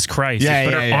 Jesus Christ. Yeah,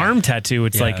 but yeah, her yeah. arm tattoo,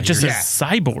 it's like, it just says Yeah.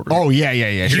 Cyborg. Oh, yeah.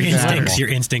 Your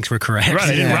instincts were correct. Right,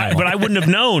 I didn't write, but I wouldn't have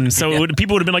known. So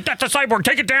people would have been like, "That's a Cyborg,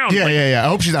 take it down." Yeah, Like, yeah. I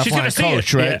hope she's not She's flying gonna see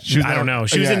coach, it. right? Yeah. She was I don't know.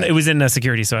 She was yeah. it was in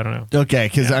security, so I don't know. Okay,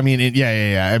 because I mean,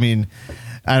 I mean,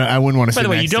 I wouldn't want to. By the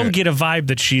way, you don't get a vibe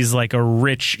that she's like a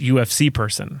rich UFC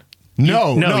person.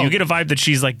 No, you get a vibe that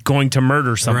she's like going to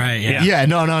murder someone. Right, yeah. Yeah,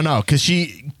 no, because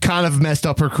she kind of messed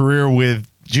up her career with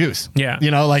Juice. Yeah. You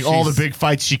know, like all the big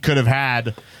fights she could have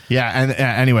had. Yeah, and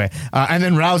anyway, and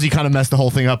then Rousey kind of messed the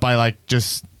whole thing up by like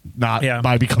just not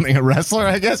by becoming a wrestler,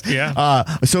 I guess. Yeah.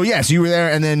 So you were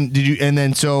there, and then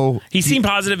he seemed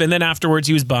positive, and then afterwards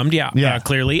he was bummed. Yeah.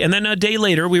 Clearly, and then a day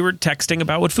later we were texting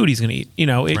about what food he's going to eat. You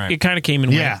know, it kind of came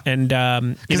and went.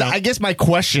 And because I guess my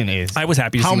question is, I was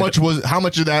happy. To how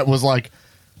much of that was like.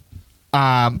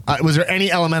 Was there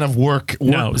any element of work?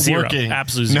 No, zero. Working?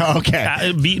 Absolutely zero. No,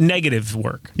 okay. Negative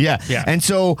work. Yeah. And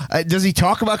so, does he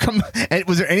talk about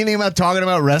was there anything about talking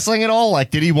about wrestling at all? Like,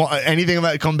 did he want anything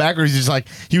about come back, or is he just like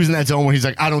he was in that zone where he's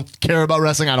like, I don't care about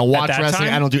wrestling, I don't watch wrestling,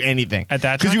 I don't do anything. At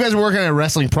that time, because you guys were working on a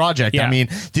wrestling project. Yeah. I mean,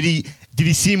 did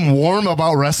he seem warm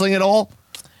about wrestling at all?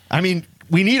 I mean,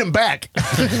 we need him back.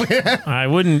 I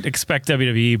wouldn't expect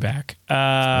WWE back.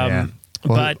 Well,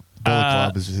 but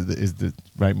Bullet Club is the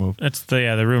right move. That's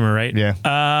the rumor, right? Yeah.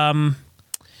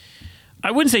 I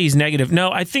wouldn't say he's negative.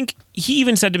 No, I think he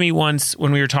even said to me once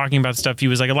when we were talking about stuff, he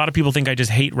was like, a lot of people think I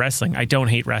just hate wrestling. I don't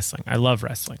hate wrestling. I love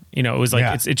wrestling. You know, it was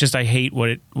like, it's just, I hate what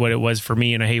it was for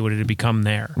me, and I hate what it had become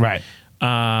there. Right.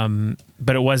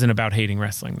 But it wasn't about hating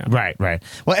wrestling. No. Right.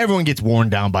 Well, everyone gets worn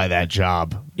down by that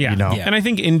job. Yeah. You know? Yeah. And I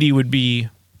think indie would be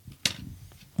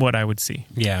what I would see.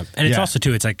 Yeah. And it's also,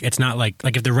 too, it's not like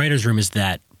if the writer's room is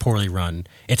that poorly run,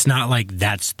 it's not like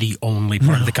that's the only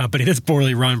part of the company that's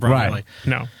poorly run, probably. Right.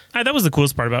 No. That was the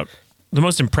coolest part about, the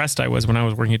most impressed I was when I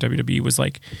was working at WWE was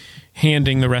like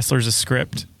handing the wrestlers a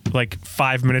script like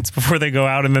 5 minutes before they go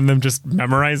out and then them just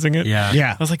memorizing it. Yeah.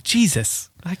 Yeah. I was like, Jesus,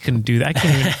 I couldn't do that. I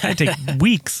can't even, I take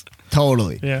weeks.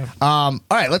 Totally. Yeah. All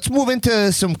right, let's move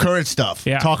into some current stuff.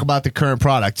 Yeah. Talk about the current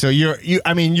product. So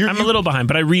I'm a little behind,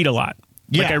 but I read a lot.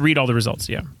 Yeah. Like I read all the results.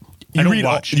 Yeah. I don't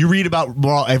watch. You read about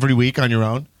Raw every week on your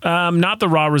own? Not the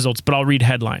Raw results, but I'll read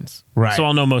headlines. Right. So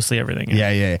I'll know mostly everything.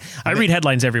 Yeah. I read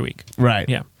headlines every week. Right.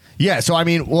 Yeah. Yeah, so I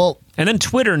mean, well... And then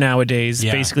Twitter nowadays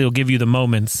basically will give you the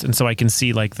moments, and so I can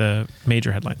see like the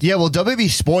major headlines. Yeah, well, WB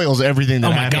spoils everything that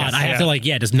Oh my happens. God, I have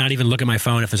to just not even look at my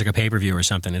phone if there's like a pay-per-view or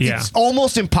something. It's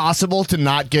almost impossible to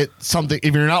not get something.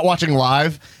 If you're not watching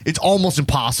live, it's almost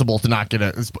impossible to not get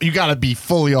a... You got to be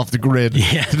fully off the grid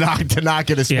to not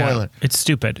get a spoiler. Yeah, it's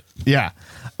stupid. Yeah.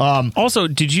 Also,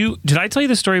 did I tell you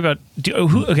the story about... do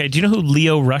you know who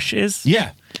Leo Rush is?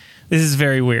 Yeah. This is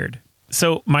very weird.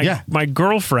 So my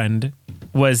girlfriend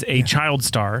was a child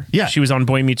star. Yeah. She was on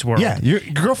Boy Meets World. Yeah, your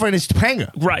girlfriend is Topanga.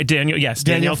 Right,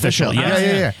 Danielle Fishel. Yes.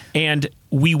 Yeah. And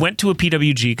we went to a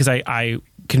PWG because I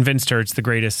convinced her it's the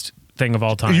greatest thing of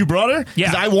all time. You brought her? Yeah.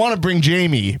 Because I want to bring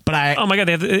Jamie, but Oh my God,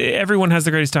 everyone has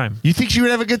the greatest time. You think she would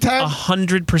have a good time?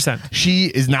 100%. She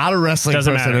is not a wrestling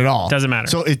person at all. Doesn't matter.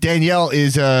 So if Danielle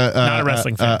is not a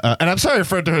wrestling fan. and I'm sorry I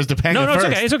referred to her as Topanga No,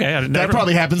 first. it's okay. That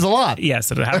probably happens a lot. Yes,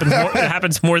 it happens. It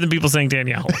happens more than people saying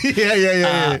Danielle.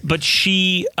 Yeah. But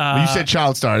she. You said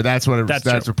child star. That's what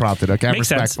prompted. Okay, I'm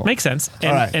respectful. Makes sense. And,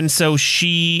 all right. and so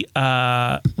she,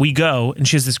 we go, and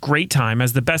she has this great time,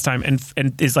 has the best time,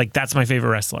 and is like, that's my favorite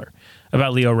wrestler.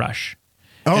 About Leo Rush.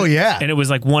 Oh, yeah. And it was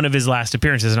like one of his last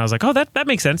appearances. And I was like, oh, that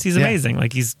makes sense. He's amazing.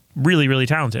 Like, he's really, really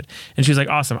talented. And she was like,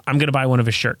 awesome. I'm going to buy one of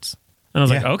his shirts. And I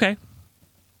was like, okay.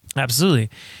 Absolutely.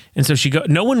 And so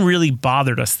no one really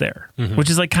bothered us there, which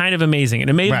is like kind of amazing. And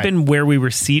it may have been where we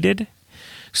were seated.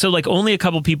 So like only a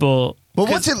couple people. Well,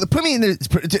 what's it? Put me in the.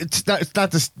 It's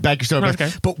not to back your story,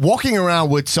 but walking around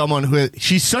with someone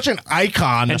she's such an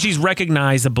icon, and she's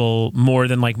recognizable more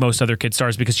than like most other kid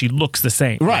stars because she looks the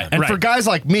same, right? And for guys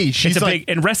like me, she's it's like, big.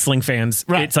 And wrestling fans,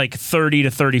 it's like 30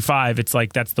 to 35. It's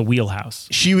like that's the wheelhouse.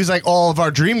 She was like all of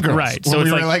our dream girls, right? When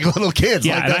we were like little kids.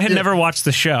 Yeah, like and that, I had never watched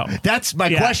the show. That's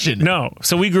my question. No,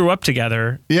 so we grew up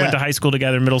together. Yeah. Went to high school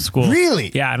together, middle school.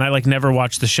 Really? Yeah, and I like never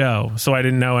watched the show, so I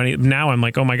didn't know any. Now I'm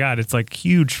like, oh my God, it's like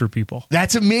huge for people. incredible.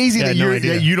 That's amazing Yeah, that no you're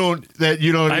idea. that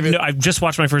you don't. I've just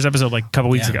watched my first episode like a couple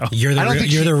weeks ago. You're I don't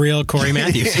think you're she- the real Corey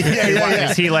Matthews.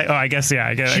 Is he like? Oh, I guess yeah.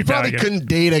 I guess She now I probably get it. couldn't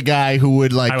date a guy who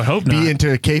would like I would hope be not.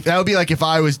 into K. That would be like if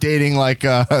I was dating like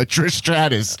Trish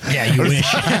Stratus. Yeah, you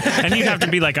wish. And you'd have to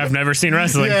be like, I've never seen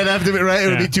wrestling. Yeah, it'd have to be right. It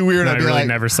would Yeah. be too weird. No, I'd I be really like,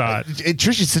 never saw it.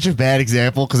 Trish is such a bad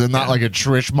example because I'm not like a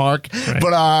Trish mark,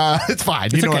 but it's fine.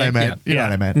 You know what okay. I meant. You know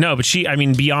what I meant. No, but I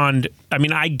mean, beyond, I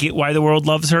mean, I get why the world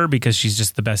loves her because she's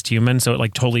just the best human. So it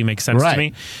like totally makes sense Right. to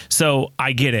me. So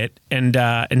I get it.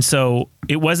 And so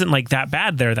it wasn't like that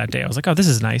bad there that day. I was like, oh, this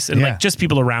is nice. And Yeah. like just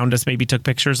people around us maybe took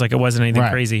pictures. Like it wasn't anything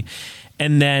Right. crazy.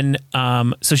 And then,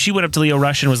 so she went up to Leo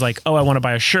Rush and was like, oh, I want to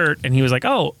buy a shirt. And he was like,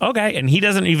 oh, okay. And he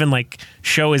doesn't even like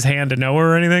show his hand to know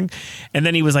her or anything. And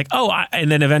then he was like, oh,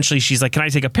 and then eventually she's like, can I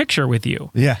take a picture with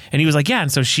you? Yeah. And he was like, yeah.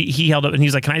 And so he held up and he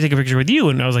was like, can I take a picture with you?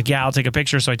 And I was like, yeah, I'll take a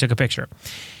picture. So I took a picture.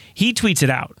 He tweets it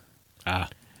out.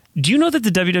 Do you know that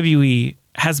the WWE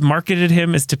has marketed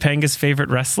him as Topanga's favorite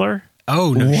wrestler?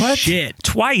 Oh, no What? shit.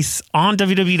 Twice on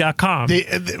WWE.com.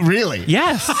 Really?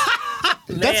 Yes.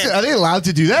 Are they allowed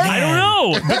to do that? I don't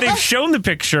know. But they've shown the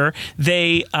picture.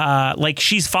 They, like,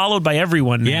 she's followed by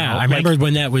everyone now. Yeah, I remember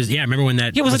when that was. Yeah, I remember when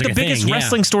that. Yeah, it was like the a biggest thing. Yeah.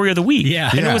 wrestling story of the week. Yeah.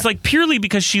 And Yeah. it was like purely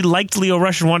because she liked Leo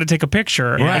Rush and wanted to take a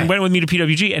picture Right. and went with me to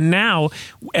PWG. And now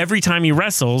every time he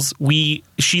wrestles,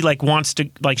 she like wants to,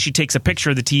 like, she takes a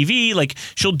picture of the TV. Like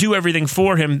she'll do everything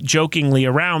for him jokingly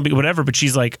around, whatever. But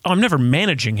she's like, oh, I'm never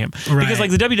managing him. Right. Because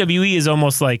like the WWE is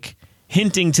almost like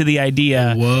hinting to the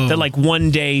idea Whoa. that like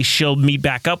one day she'll meet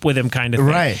back up with him kind of thing.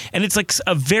 Right. And it's like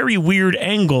a very weird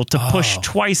angle to push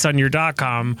twice on your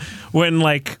 .com when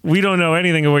like we don't know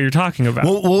anything of what you're talking about.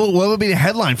 What would be the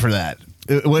headline for that?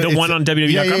 The one on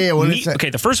WWE.com? Yeah. What Meet- is it? okay,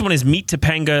 the first one is Meet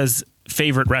Topanga's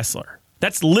favorite wrestler.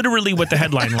 That's literally what the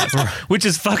headline was, which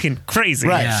is fucking crazy.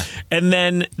 Right. Yeah. And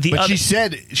then the But other...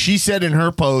 she said in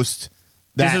her post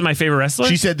that This is my favorite wrestler?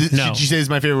 She said No. she said it's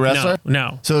my favorite wrestler.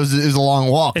 No. So it was a long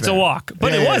walk. It's then. a walk.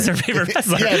 But Yeah, it was yeah. her favorite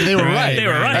wrestler. Yeah, they were right. They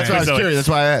were right. That's why I was So, curious. That's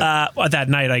why I that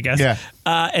night, I guess. Yeah.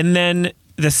 And then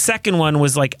the second one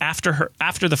was like after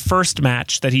the first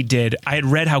match that he did, I had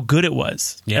read how good it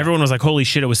was. Yeah. Everyone was like, holy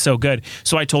shit, it was so good.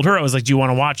 So I told her, I was like, do you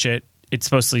want to watch it? It's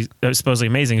supposedly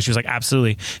amazing. And she was like,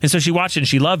 absolutely. And so she watched it and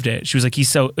she loved it. She was like, he's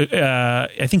so,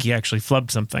 I think he actually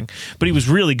flubbed something, but he was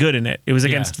really good in it. It was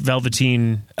against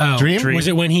Velveteen Oh, Dream? Was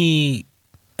it when he?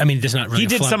 I mean, this is not really. He a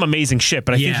did flub. some amazing shit,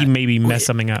 but I think Yeah. he maybe messed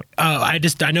something up. Oh, I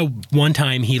know one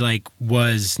time he like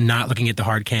was not looking at the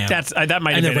hard cam. That might have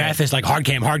and the been ref it. is like hard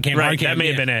cam. Right, that may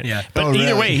have been it. Yeah. But Oh,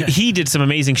 either really? way, he did some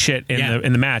amazing shit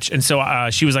in the match. And so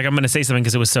she was like, I'm going to say something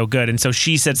because it was so good. And so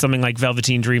she said something like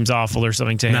Velveteen Dream's awful or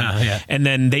something to him. Yeah. And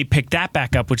then they picked that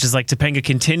back up, which is like Topanga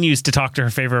continues to talk to her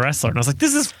favorite wrestler. And I was like,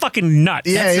 this is fucking nuts.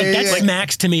 Yeah, That's yeah.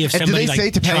 Max to me of And do somebody they say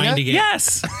like Topanga? trying to get.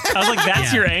 Yes. I was like,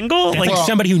 that's Yeah. your angle? That's Like, like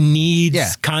somebody who needs Yeah.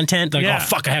 content. Like, Yeah. oh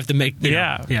fuck, I have to make. You know,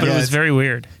 yeah. But Yeah, it was it's- very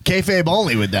weird. kayfabe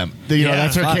only with them. You know, Yeah,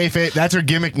 that's her fuck. kayfabe. That's her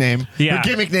gimmick name. Yeah. Her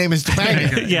gimmick name is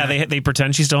Topanga. Yeah, they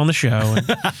pretend she's still on the show. And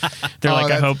they're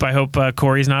like, I hope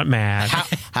Corey's not mad.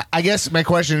 I guess my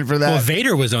question for that Well,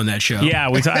 Vader was on that show. Yeah,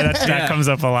 that comes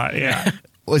up a lot. Yeah.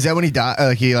 was that when he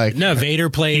died. He like No, Vader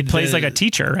played. Plays the- like a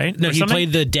teacher, right? No, Or he something?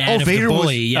 played the dad Oh, of Vader the was-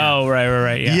 bully. Yeah. Oh,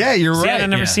 right. Yeah, Yeah, you're See, right. I've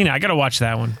never Yeah. seen it. I got to watch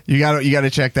that one. you got to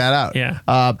check that out. Yeah.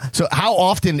 So how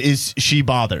often is she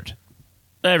bothered?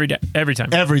 Every day. Every time.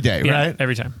 Every day, Yeah, right?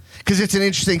 every time. Because it's an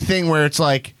interesting thing where it's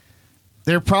like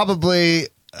they're probably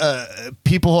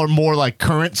people who are more like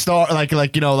current star, like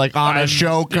you know, like on a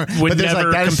show. would But there's never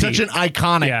like that is compete. such an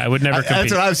iconic. Yeah, it would never That's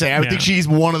compete. what I would say. I would Yeah. think she's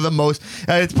one of the most.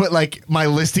 It's put like my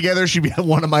list together. She'd be on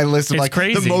one of my lists of It's like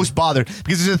crazy. the most bothered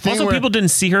because there's a thing Also, where people didn't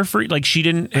see her for like she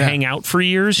didn't Yeah. hang out for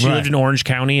years. She Right. lived in Orange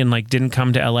County and like didn't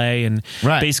come to LA. And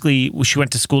Right. basically, she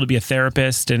went to school to be a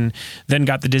therapist and then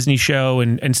got the Disney show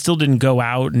and still didn't go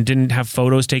out and didn't have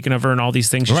photos taken of her and all these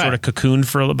things. She Right. sort of cocooned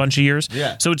for a bunch of years.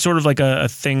 Yeah. So it's sort of like a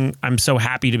thing. I'm so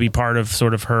happy to be part of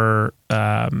sort of her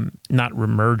not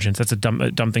remergence. That's a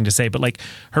dumb thing to say, but like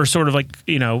her sort of like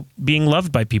you know being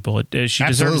loved by people. She deserves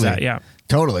Absolutely. that. Yeah.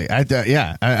 Totally.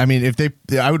 I mean, if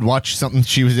I would watch something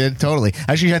she was in. Totally.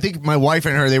 Actually, I think my wife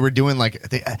and her, they were doing like,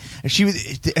 I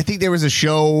think there was a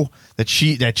show that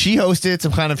she hosted,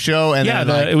 some kind of show. And Yeah,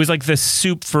 then, like, it was like the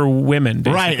soup for women.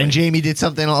 Basically. right. And Jamie did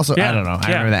something also. I don't know. I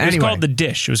remember that. It was Anyway. called The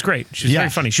Dish. It was great. She was Yeah. very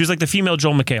funny. She was like the female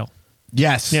Joel McHale.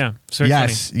 Yes. Yeah, it's very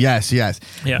yes. Yes.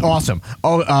 Yeah. Awesome.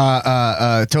 Oh,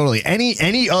 totally.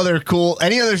 Any other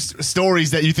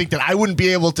stories that you think that I wouldn't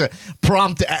be able to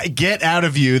prompt get out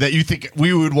of you that you think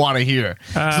we would want to hear?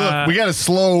 So look, we got a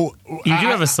slow. You do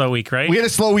have a slow week, right? We had a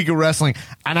slow week of wrestling,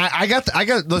 and I got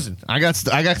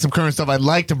some current stuff I'd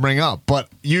like to bring up, but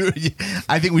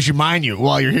I think we should mind you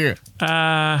while you're here.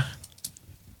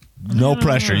 No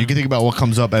pressure. You can think about what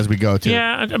comes up as we go, too.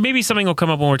 Yeah, maybe something will come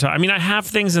up when we're talking. I mean, I have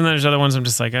things, and then there's other ones I'm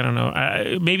just like, I don't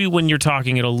know. Maybe when you're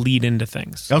talking, it'll lead into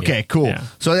things. Okay, cool. Yeah.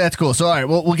 So that's cool. So all right,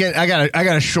 we'll get. I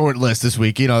got a short list this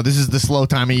week. You know, this is the slow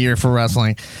time of year for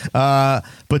wrestling.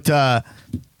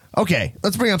 Okay,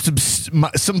 let's bring up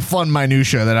some fun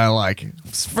minutia that I like.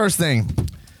 First thing.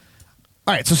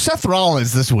 All right, so Seth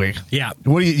Rollins this week. Yeah.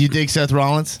 What do you dig Seth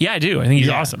Rollins? Yeah, I do. I think he's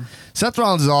Yeah. awesome. Seth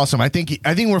Rollins is awesome. I think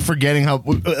we're forgetting how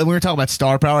when we're talking about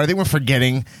star power. I think we're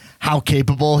forgetting how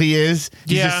capable he is.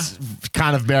 He's Yeah. just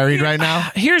kind of buried right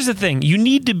now. Here's the thing: you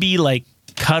need to be like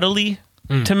cuddly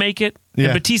to make it. Yeah.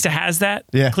 And Batista has that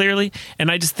clearly,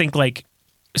 and I just think like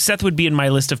Seth would be in my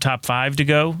list of top 5 to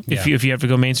go if you have to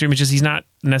go mainstream. It's just he's not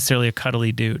necessarily a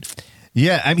cuddly dude.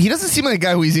 Yeah, I mean, he doesn't seem like a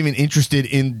guy who is even interested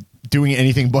in doing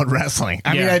anything but wrestling.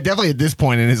 I mean, definitely at this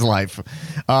point in his life.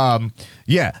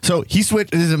 So he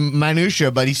switched. This is a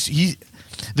minutia, but he's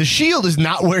the Shield is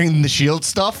not wearing the Shield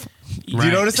stuff. Do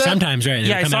you notice that? Sometimes, right?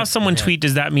 Yeah, I saw someone tweet,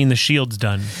 does that mean the Shield's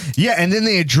done? Yeah, and then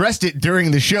they addressed it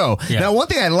during the show. Yeah. Now, one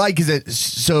thing I like is that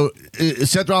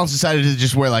Seth Rollins decided to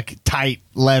just wear like tight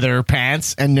leather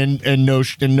pants and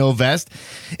no vest.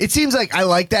 It seems like I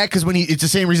like that because it's the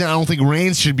same reason I don't think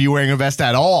Reigns should be wearing a vest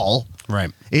at all.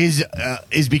 Right. Is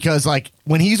because like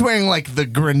when he's wearing like the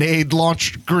grenade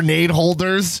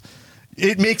holders,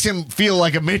 it makes him feel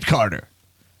like a mid-carder.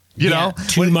 You know?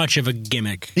 Too much of a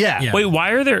gimmick. Yeah. Wait,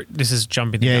 why are there... This is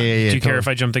jumping the gun. Yeah, Do you care totally. if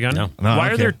I jump the gun? No. Why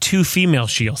okay. are there 2 female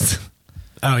Shields?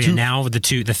 Oh yeah, now the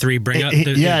 3 bring up,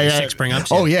 the 6 bring ups.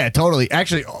 Oh yeah, totally.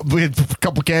 Actually, we had a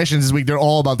couple cash-ins this week. They're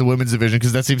all about the women's division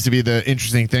because that seems to be the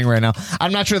interesting thing right now.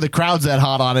 I'm not sure the crowd's that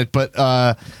hot on it, but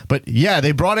yeah,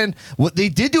 they brought in. What they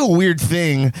did do a weird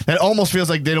thing that almost feels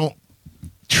like they don't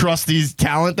trust these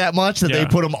talent that much that they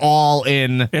put them all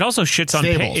in. It also shits on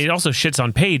it also shits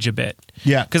on Paige a bit.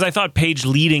 Yeah, because I thought Paige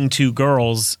leading 2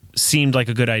 girls seemed like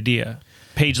a good idea.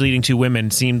 Paige leading 2 women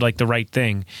seemed like the right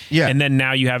thing. Yeah. And then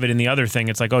now you have it in the other thing.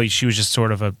 It's like, oh, she was just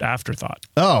sort of an afterthought.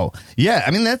 Oh, yeah.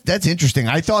 I mean, that's interesting.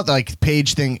 I thought like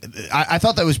Paige thing, I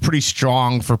thought that was pretty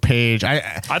strong for Paige.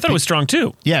 I thought it was strong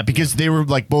too. Yeah, because they were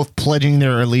like both pledging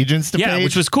their allegiance to Paige.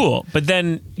 Which was cool. But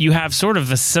then you have sort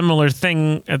of a similar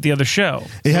thing at the other show.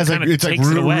 It has like, it's like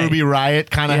Ruby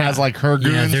Riot kind of has like her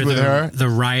goons with her. The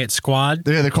Riot Squad.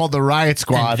 Yeah, they're called the Riot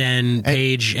Squad. And then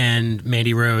Paige and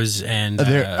Mandy Rose and...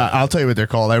 I'll tell you what they're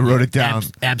called. I wrote it down.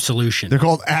 Absolution. They're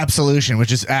called Absolution,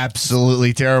 which is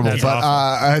absolutely terrible. That's but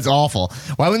awful. it's awful.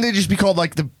 Why wouldn't they just be called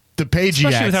like the Paige?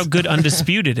 Especially with how good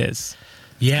Undisputed is.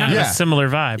 Kind of a similar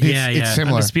vibe. It's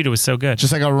similar. Undisputed was so good. It's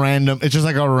just like a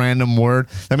random word.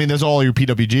 I mean, there's all your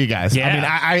PWG guys. Yeah. I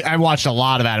mean, I watched a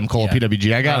lot of Adam Cole at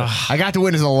PWG. I got to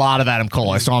witness a lot of Adam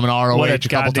Cole. I saw him in ROH what a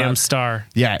couple goddamn times. star.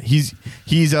 Yeah, he's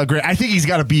great. I think he's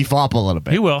got to beef up a little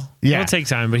bit. He will. Yeah. It'll take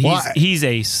time, but he's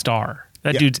a star.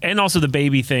 That dude's, and also the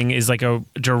baby thing is like a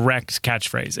direct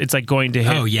catchtext. It's like going to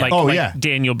hit like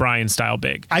Daniel Bryan style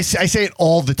big. I say it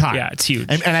all the time. Yeah, it's huge.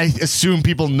 And I assume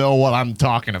people know what I'm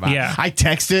talking about. Yeah. I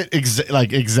text it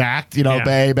exact, Yeah.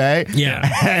 baby.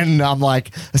 Yeah. And I'm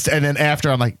like, and then after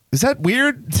I'm like, is that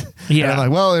weird? Yeah. And I'm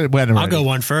like, well, it went already. I'll go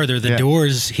one further. The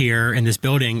doors here in this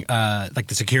building, like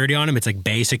the security on them, it's like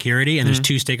Bay Security, and there's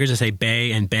 2 stickers that say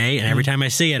Bay, and every time I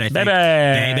see it, I think,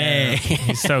 Bay.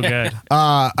 He's so good.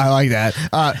 I like that.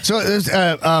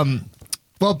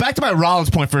 Well, back to my Rollins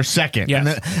point for a second. Yes. And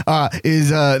that,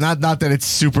 is not that it's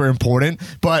super important,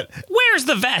 but Where's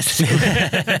the vest?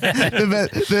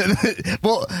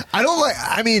 well, I don't like.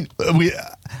 I mean,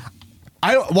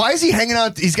 why is he hanging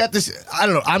out? He's got this. I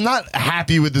don't know. I'm not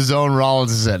happy with the zone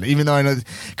Rollins is in, even though I know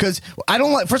because I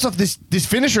don't like. First off, this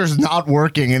finisher is not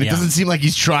working, and it doesn't seem like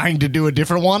he's trying to do a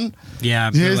different one.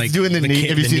 Yeah, he's like doing the knee.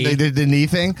 Have you seen the knee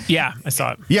thing? Yeah, I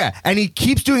saw it. Yeah, and he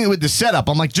keeps doing it with the setup.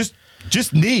 I'm like, just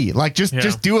knee, like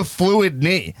just do a fluid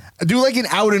knee, do like an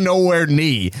out of nowhere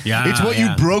knee. Yeah, it's what you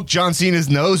broke John Cena's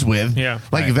nose with. Yeah,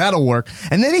 like that'll work.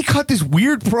 And then he cut this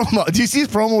weird promo. Do you see his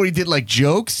promo where he did like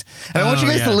jokes? And I want you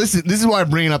guys to listen. This is why I'm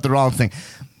bringing up the Rollins thing.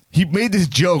 He made this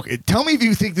joke. Tell me if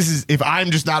you think this is if I'm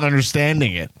just not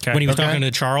understanding it. Okay. When he was talking to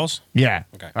Charles. Yeah.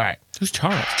 Okay. All right. Who's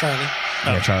Charles? Charlie.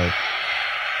 Yeah, Charlie.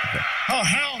 Okay. Oh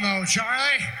hell no,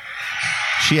 Charlie.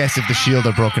 She asked if the Shield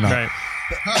are broken up. Right.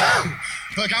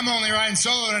 Look, I'm only riding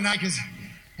solo tonight because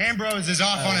Ambrose is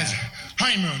off on his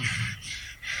honeymoon.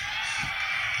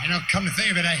 You know, come to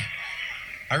think of it,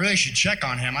 I really should check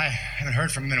on him. I haven't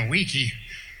heard from him in a week. He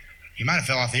might have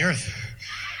fell off the earth.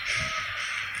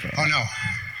 Okay. Oh, no.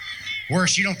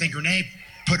 Worse, you don't think Renee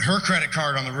put her credit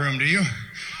card on the room, do you?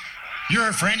 You're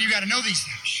her friend. You got to know these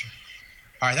things.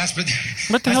 All right, that's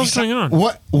What the hell's going on?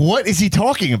 What is he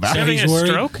talking about? Having a worried,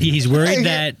 stroke? He's worried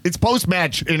that It's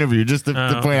post-match interview, just to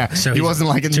point out. So he he's- wasn't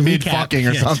like in to mid-fucking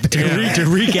or yeah, something. To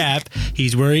recap,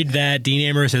 he's worried that Dean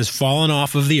Ambrose has fallen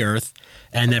off of the earth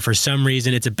and that for some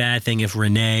reason it's a bad thing if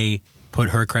Renee put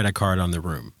her credit card on the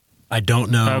room. I don't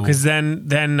know. Because then,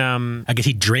 I guess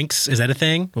he drinks. Is that a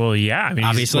thing? well, yeah. I mean,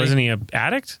 Obviously. wasn't he an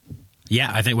addict? Yeah,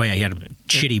 I think. Well, yeah, he had a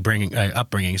shitty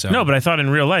upbringing. So No, but I thought in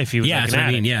real life he was Yeah, like that's an what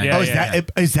I mean, addict. yeah.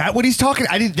 Oh, is that what he's talking?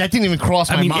 That didn't even cross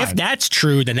my I mean, mind. if that's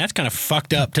true, then that's kind of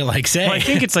fucked up to like say. Well, I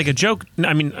think it's like a joke.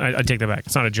 I mean, I take that back.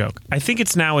 It's not a joke. I think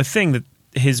it's now a thing that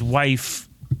his wife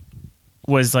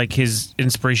was like his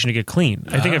inspiration to get clean.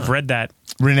 I think I've read that.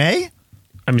 Renee?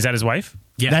 I mean, is that his wife?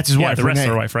 Yeah. That's his wife. the wrestler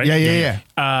Renee. wife, right? Yeah.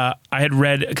 I had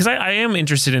read because I am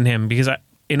interested in him because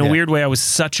in a Yeah. weird way I was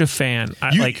such a fan.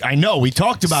 I know. We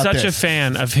talked about such this. a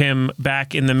fan of him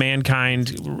back in the Mankind,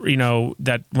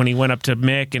 that when he went up to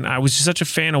Mick, and I was just such a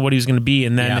fan of what he was going to be.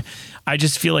 And then Yeah. I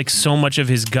just feel like so much of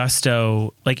his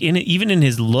gusto, like even in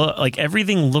his look, like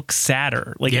everything looks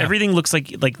sadder. Like Yeah. everything looks like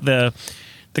the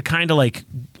kind of like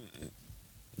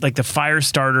the fire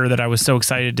starter that I was so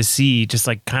excited to see just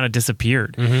like kind of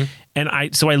disappeared. Mm-hmm. And I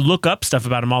look up stuff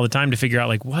about him all the time to figure out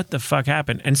like what the fuck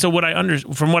happened. And so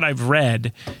from what I've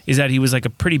read is that he was like a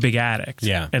pretty big addict.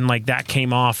 Yeah. And like that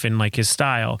came off in like his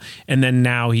style. And then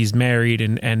now he's married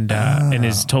and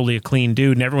is totally a clean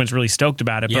dude and everyone's really stoked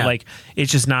about it. Yeah. But like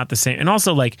it's just not the same. And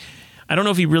also like I don't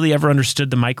know if he really ever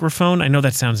understood the microphone. I know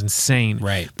that sounds insane.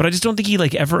 Right. But I just don't think he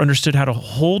like ever understood how to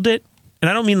hold it. And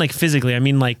I don't mean like physically. I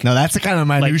mean like No, that's the kind of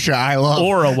minutia I love.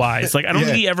 aura wise. Like I don't Yeah.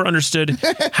 think he ever understood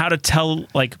how to tell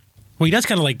like well, he does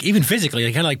kind of like even physically,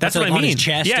 like kind of like that's puts what it I on mean. his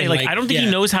chest. Yeah, and, like I don't think he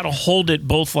knows how to hold it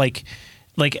both like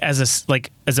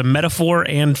as a metaphor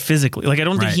and physically. Like I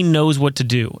don't think Right. he knows what to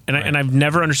do. And and I've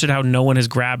never understood how no one has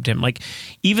grabbed him. Like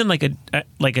even like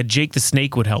a Jake the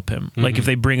Snake would help him. Like if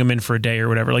they bring him in for a day or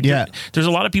whatever. Like Yeah. there's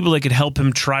a lot of people that could help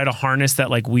him try to harness that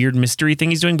like weird mystery thing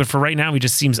he's doing, but for right now he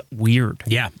just seems weird.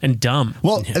 Yeah. And dumb.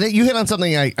 Well, I think you hit on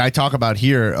something I talk about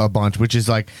here a bunch, which is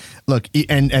like, look,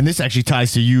 and this actually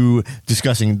ties to you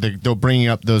discussing the bringing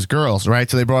up those girls, right?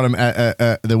 So they brought them,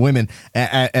 the women,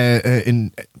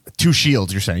 in two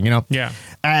shields. You're saying, Yeah.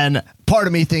 And part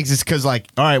of me thinks it's because, like,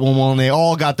 all right, well, when they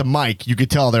all got the mic, you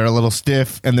could tell they're a little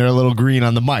stiff and they're a little green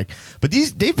on the mic. But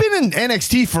they've been in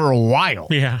NXT for a while.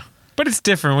 Yeah. But it's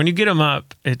different when you get them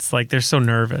up. It's like they're so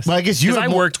nervous. Well, I guess you 'Cause have I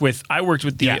more- worked with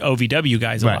the Yeah. OVW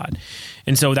guys a Right. lot,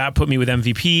 and so that put me with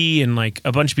MVP and like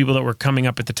a bunch of people that were coming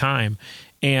up at the time.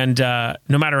 And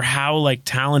no matter how like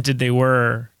talented they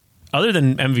were, other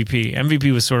than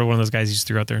MVP was sort of one of those guys you just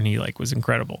threw out there, and he like was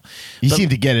incredible. He But-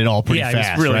 seemed to get it all pretty yeah, fast.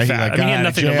 he was really right? fast. Like, I mean, he got had out of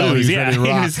nothing to jail, lose. he was Yeah, ready to he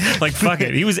rock. was like, fuck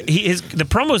it. The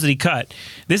promos that he cut.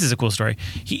 This is a cool story.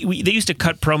 They used to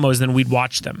cut promos, then we'd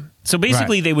watch them. So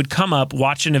basically, Right. they would come up,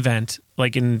 watch an event,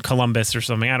 like in Columbus or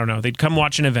something. I don't know. They'd come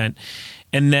watch an event,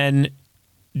 and then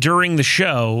during the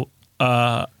show,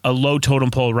 a low totem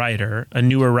pole writer, a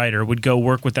newer writer, would go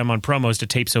work with them on promos to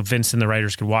tape so Vince and the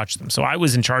writers could watch them. So I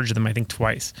was in charge of them, I think,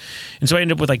 twice. And so I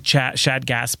ended up with like Shad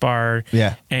Gaspard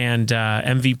Yeah. and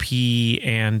MVP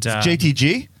and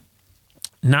JTG?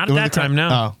 not at was that the time, no.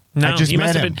 oh. No, I just he must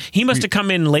met have him. been. He must have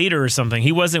come in later or something.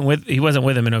 He wasn't with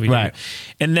him in OVW. Right.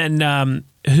 And then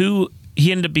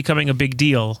he ended up becoming a big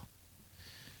deal.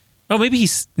 Oh, maybe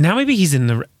he's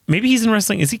in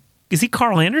wrestling. Is he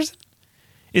Carl Anderson?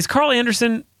 Is Carl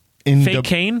Anderson In fake the-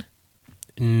 Kane?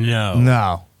 No.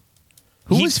 No.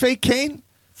 Who He- was fake Kane?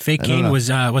 Fake I don't Kane know. was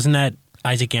wasn't that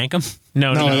Isaac Yankum?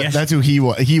 No, No, no. that's who he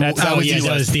was. That's- That oh, was yeah, his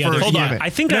that was the other- first Hold on. gimmick. I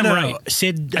think No, I'm no, right. no.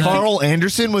 Sid. Carl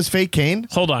Anderson was fake Kane?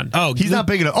 Hold on. Oh, He's not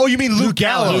big enough. Oh, you mean Luke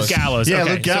Gallows? Luke Gallows. Yeah,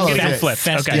 okay. Luke So I'm Gallows. getting yeah. them flipped.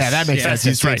 Festus. Okay. Yeah, that makes sense.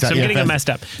 Festus, He's right. So I'm yeah, getting them Festus.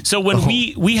 messed up. So when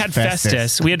we had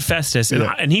Festus. Festus, and,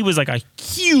 Yeah. and he was like a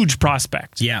huge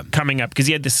prospect. Yeah. Coming up because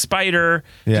he had the spider.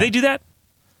 Yeah. Did they do that?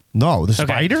 No, the Okay.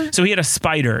 spider? So he had a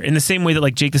spider in the same way that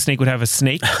like Jake the Snake would have a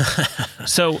snake.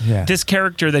 So Yeah. this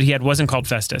character that he had wasn't called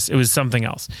Festus. It was something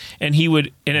else. And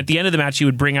at the end of the match, he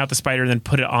would bring out the spider and then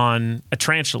put it on a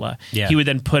tarantula. Yeah. He would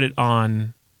then put it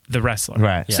on the wrestler.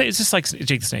 Right. So it's just like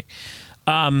Jake the Snake.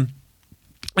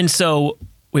 And so,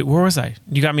 wait, where was I?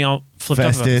 You got me all flipped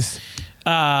up. Festus.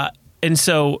 And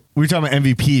so We were talking about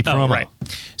MVP promo. Oh, right.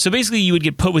 So basically, you would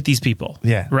get put with these people.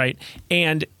 Yeah. Right.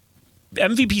 And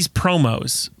MVP's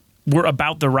promos were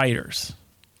about the writers.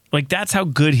 Like, that's how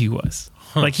good he was.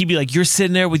 Like, he'd be like, you're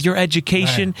sitting there with your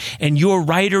education and your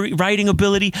writing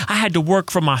ability. I had to work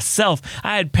for myself.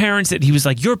 I had parents that he was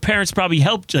like, your parents probably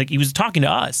helped. Like, he was talking to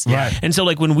us. Right. And so,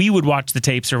 like, when we would watch the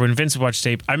tapes or when Vince would watch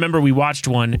tape, I remember we watched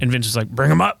one and Vince was like,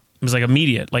 bring him up. It was like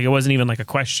immediate. Like it wasn't even like a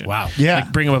question. Wow. Yeah.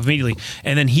 Like bring them up immediately.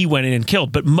 And then he went in and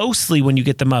killed. But mostly when you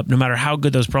get them up, no matter how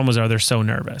good those promos are, they're so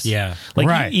nervous. Yeah. Like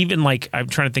Right. even like I'm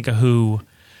trying to think of who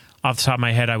off the top of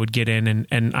my head I would get in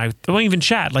and I won't even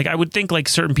chat. Like I would think like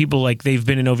certain people like they've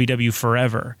been in OVW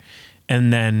forever.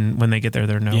 And then when they get there,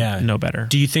 they're no better.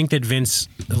 Do you think that Vince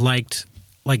liked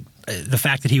like the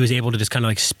fact that he was able to just kind of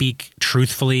like speak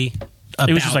truthfully?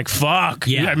 It was just like, fuck.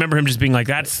 Yeah. I remember him just being like,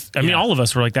 I mean, all of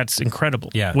us were like, that's incredible.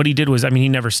 Yeah. What he did was, I mean, he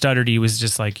never stuttered. He was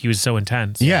just like, he was so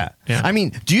intense. Yeah. Yeah. I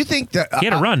mean, do you think that He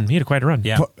had a run. He had quite a run.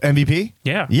 Yeah. MVP?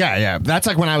 Yeah. Yeah. That's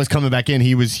like when I was coming back in.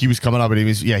 He was coming up, and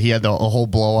he had a whole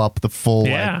blow up, the full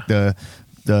Yeah. like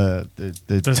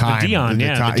the time, Dion, the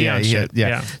yeah, time, the Dion shit. yeah.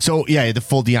 Yeah. So the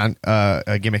full Dion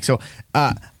gimmick. So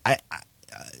I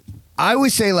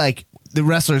always say like the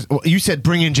wrestlers. Well, you said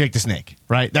bring in Jake the Snake,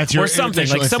 right? That's your Or something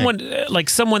initial like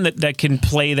someone that can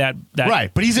play that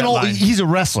right, but he's he's a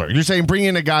wrestler. You're saying bring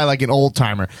in a guy like an old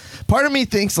timer. Part of me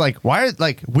thinks like why are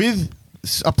like with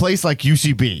a place like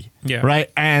UCB, Yeah. right?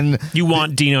 And You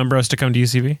want Dean Ambrose to come to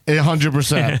UCB?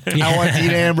 100%. I want Dean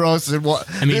Ambrose. And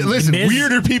I mean, listen, Miz-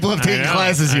 weirder people have taken know,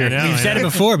 classes I here. know. We've said it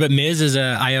before, but Miz is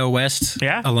a IO West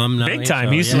alumni. Big time.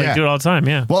 so, He used to yeah. like do it all the time.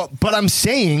 Yeah. Well, but I'm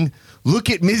saying, look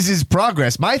at Miz's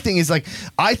progress. My thing is like,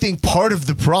 I think part of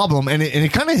the problem, and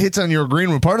it kind of hits on your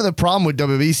green room. Part of the problem with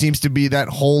WWE seems to be that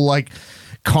whole like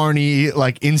carny,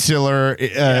 like insular,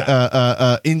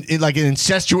 like an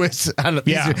incestuous. I don't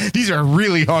know, these are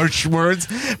really harsh words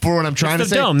for what I'm trying It's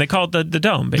to the say. dome. They call it the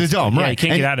dome. The basically. dome, Yeah, right? you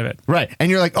can't get out of it. right? And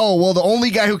you're like, oh well, the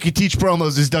only guy who can teach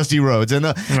promos is Dusty Rhodes, and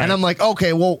I'm like,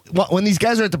 okay, well, when these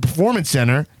guys are at the Performance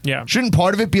Center, Yeah. shouldn't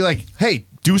part of it be like, hey,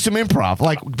 do some improv,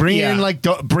 like bring in like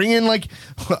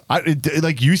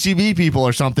UCB people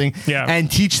or something,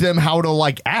 and teach them how to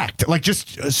like act, like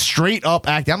just straight up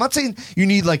act. I'm not saying you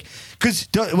need like, because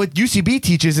what UCB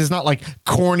teaches is not like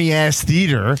corny ass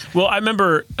theater. Well, I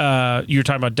remember you were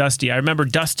talking about Dusty. I remember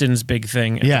Dustin's big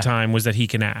thing at the time was that he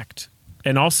can act,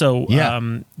 and also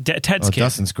Ted's kid.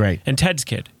 Dustin's great, and Ted's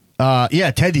kid. Ted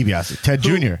DiBiase, Ted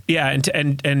Jr. Yeah,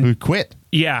 and who quit.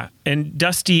 Yeah, and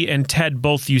Dusty and Ted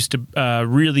both used to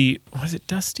really. Was it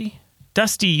Dusty?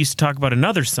 Dusty used to talk about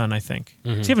another son, I think.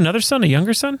 Does he have another son, a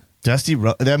younger son? Dusty,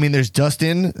 I mean, there's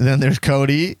Dustin, then there's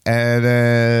Cody, and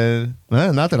then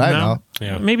not that I know.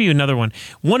 Yeah. Maybe another one.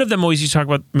 One of them always used to talk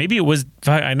about, maybe it was,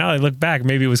 I know I look back,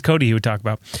 maybe it was Cody he would talk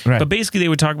about. Right. But basically they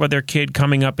would talk about their kid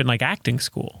coming up in like acting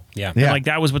school. Yeah. And, like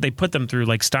that was what they put them through,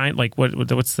 like Stein, like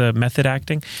what's the method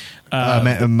acting? The one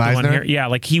Meisner? here. Yeah,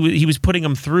 like he was putting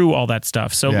them through all that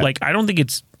stuff. So like I don't think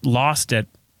it's lost at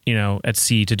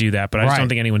sea to do that, but I just don't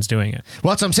think anyone's doing it.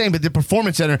 Well, that's what I'm saying. But the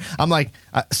Performance Center, I'm like,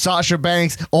 Sasha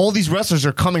Banks, all these wrestlers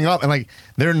are coming up, and like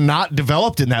they're not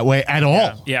developed in that way at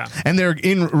all. Yeah. And they're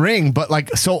in ring, but like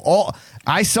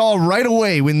I saw right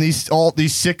away when these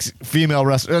 6 female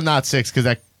wrestlers, not 6 because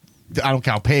I don't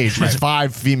count Paige. There's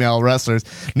 5 female wrestlers,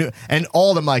 and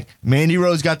all of them like Mandy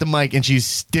Rose got the mic and she's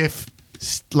stiff.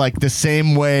 Like the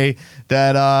same way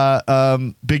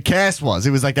that Big Cass was. It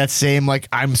was like that same like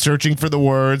I'm searching for the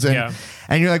words and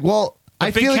you're like, well, I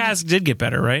Big feel Cass did get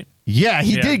better, right? Yeah,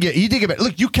 he did get better.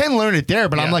 Look, you can learn it there,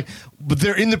 but I'm like, but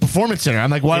they're in the Performance Center. I'm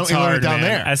like, why don't you learn it down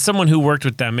there? As someone who worked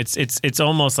with them, it's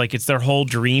almost like it's their whole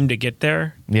dream to get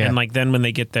there. Yeah. And like then when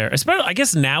they get there, especially I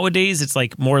guess nowadays it's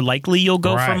like more likely you'll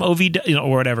go from OVW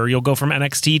or whatever, you'll go from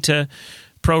NXT to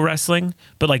pro wrestling.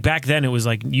 But like back then it was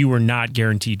like you were not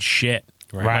guaranteed shit.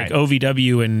 Right. Like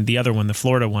OVW and the other one, the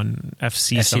Florida one,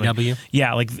 FCW.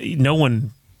 Yeah, like no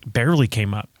one barely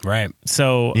came up. Right.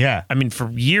 So, yeah. I mean,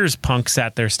 for years, Punk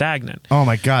sat there stagnant. Oh,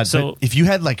 my God. So but if you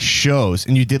had, like, shows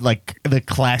and you did, like, the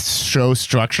class show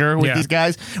structure with these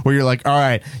guys where you're like, all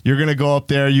right, you're going to go up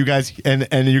there, you guys,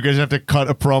 and you guys have to cut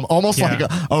a promo, almost like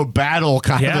a battle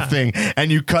kind of a thing.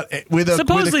 And you cut it with a...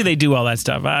 Supposedly they do all that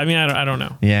stuff. I mean, I don't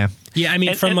know. Yeah. Yeah, I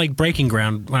mean, from like Breaking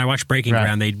Ground, when I watched Breaking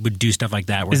Ground, they would do stuff like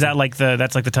that. Is that like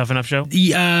that's like the Tough Enough show?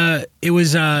 It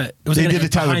was they did the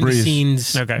Tyler behind Breeze. the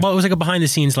scenes. Okay. Well, it was like a behind the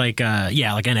scenes, like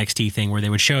NXT thing where they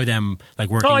would show them like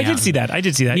working. Oh, I out. did see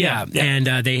that. Yeah.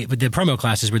 And they with the promo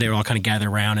classes where they were all kind of gathered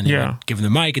around and they would give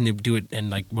them the mic and they would do it. And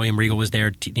like William Regal was there,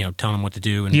 telling them what to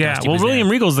do. And yeah, Dusty well, was William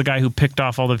there. Regal's the guy who picked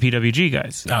off all the PWG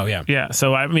guys. Oh yeah, yeah.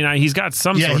 So I mean, he's got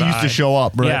some. Yeah, sort he of used to show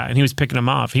up, right? Yeah, and he was picking them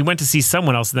off. He went to see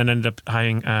someone else, and then ended up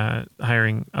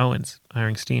hiring Owens,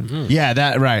 hiring Steen. Yeah,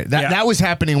 that was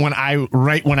happening when I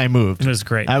moved. It was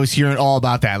great. I was hearing all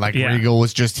about that. Like Regal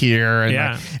was just here, and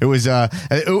like, it was that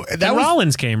was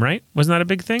Rollins came, right? Wasn't that a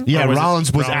big thing? Yeah, Or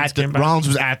Rollins was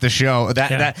Rollins at the show.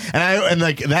 That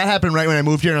happened right when I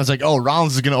moved here, and I was like, oh,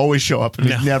 Rollins is going to always show up, and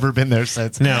he's never been there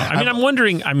since. No, I mean, I'm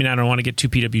wondering. I mean, I don't want to get too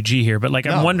PWG here, but like,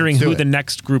 I'm wondering let's do who it. the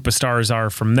next group of stars are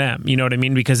from them. You know what I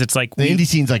mean? Because it's like The indie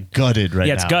scene's like gutted right now.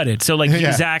 yeah, it's gutted. So like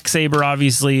Yeah. Zack Sabre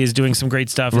obviously is doing some great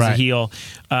stuff as a Right. heel.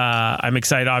 I'm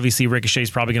excited. Obviously, Ricochet's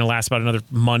probably going to last about another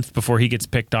month before he gets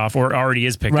picked off, or already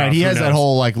is picked off. Right, he Who has that knows?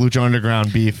 whole like Lucha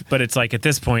Underground beef. But it's like at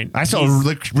this point, I saw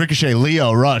he's Ricochet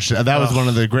Leo Rush. That was one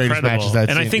of the greatest incredible. matches I've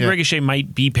and seen. I think Yeah. Ricochet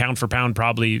might be pound for pound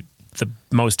probably the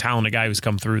most talented guy who's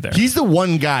come through there. He's the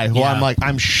one guy who Yeah.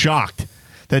 I'm shocked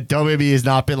that WWE has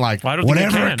not been like, Well, I don't think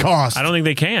whatever they can. it costs. I don't think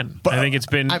they can. But, I think it's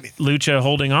been I mean- Lucha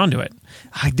holding on to it.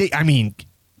 I mean,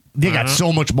 they got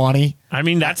so much money. I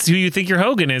mean, that's who you think your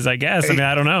Hogan is, I guess. I mean,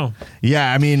 I don't know.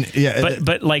 Yeah, I mean, yeah,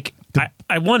 But like,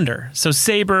 I wonder. So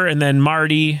Sabre and then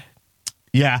Marty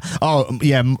yeah. Oh,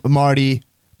 yeah, Marty.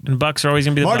 and Bucks are always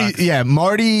going to be the Marty, Bucks. yeah,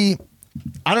 Marty.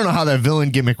 I don't know how that villain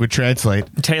gimmick would translate.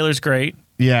 Taylor's great.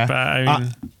 Yeah, But, I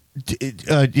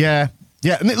mean, yeah.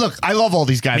 I mean, look, I love all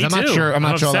these guys. Me I'm not too. sure. I'm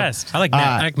not sure. obsessed. I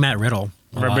like Matt Riddle.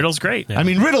 a lot. Riddle's great. Yeah. I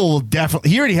mean, Riddle will definitely.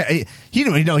 He already he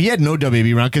had no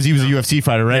WWE run because he was a UFC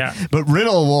fighter, right? Yeah. But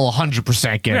Riddle will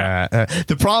 100% get. Yeah.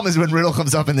 The problem is when Riddle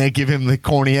comes up and they give him the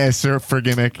corny ass surfer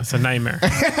gimmick, It's a nightmare.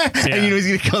 and he's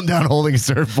gonna come down holding a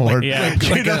surfboard. Yeah.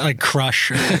 like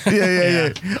Crush.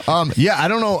 yeah. I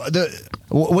don't know.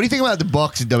 What do you think about the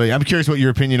Bucks in WWE? I'm curious what your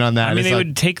opinion on that I mean, is. they Like-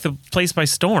 would take the place by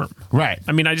storm. right.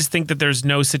 I mean, I just think that there's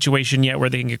no situation yet where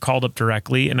they can get called up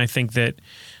directly, and I think that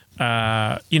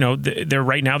they're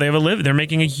right now they have they're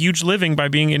making a huge living by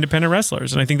being independent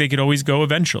wrestlers, and I think they could always go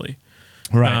eventually.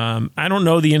 Right. I don't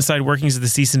know the inside workings of the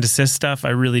cease and desist stuff. I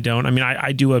really don't. I mean,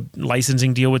 I do a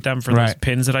licensing deal with them for those Right.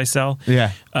 pins that I sell.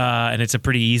 Yeah. And it's a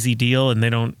pretty easy deal, and they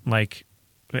don't like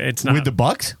it's not With the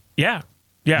Bucks, yeah.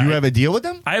 you have a deal with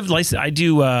them. I have I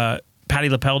do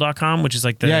PattyLaPel.com, which is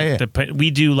like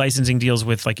we do licensing deals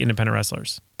with like independent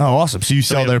wrestlers. Oh, awesome! So you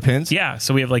sell their pins? Yeah,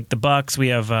 so we have like the Bucks, we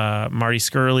have Marty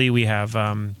Scurley, we have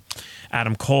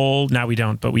Adam Cole. Now we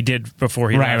don't, but we did before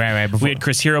he left. Right. Before. We had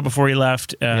Chris Hero before he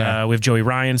left. Yeah. We have Joey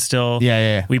Ryan still.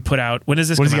 Yeah. We put out. When does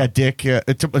this What does come he out?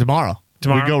 got? Dick tomorrow.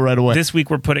 Tomorrow? We go right away. This week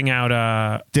we're putting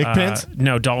out Dick pins?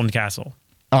 No, Dalton Castle.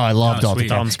 Oh, I love Oh, Dalton. sweet.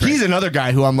 Dalton's great. He's another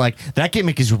guy who I'm like, that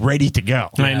gimmick is ready to go.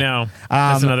 I know.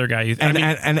 That's another guy. And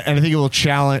I think it will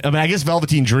challenge. I mean, I guess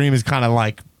Velveteen Dream is kind of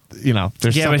like, there's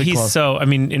yeah, something but he's close. so. I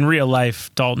mean, in real life,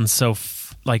 Dalton's so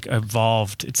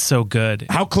evolved. It's so good.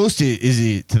 How close is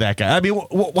he to that guy? I mean, how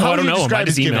I would don't you know him. I describe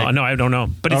just his email. gimmick? No, I don't know.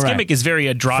 But his All right. gimmick is very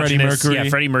androgynous. Freddie Mercury? Yeah,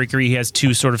 Freddie Mercury. He has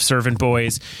two sort of servant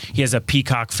boys. He has a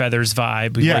peacock feathers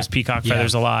vibe. He Yeah. wears peacock Yeah.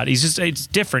 feathers a lot. It's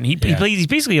different. He Yeah. plays. He's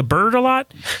basically a bird a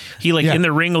lot. He Yeah. in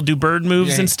the ring will do bird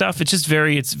moves Yeah. and stuff. It's just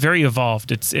very evolved.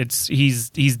 He's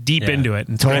deep Yeah. into it.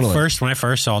 And Totally. When I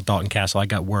first saw Dalton Castle, I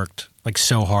got worked like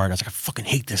so hard. I was like, I fucking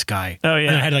hate this guy. Oh, yeah.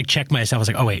 And I had to like check myself. I was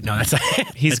like, oh wait, no, that's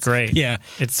He's that's- great. Yeah.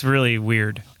 It's really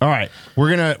weird. All right,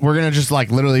 we're gonna just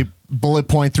like literally bullet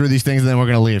point through these things, and then we're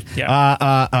gonna leave.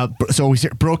 Yeah. So we see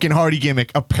Broken Hardy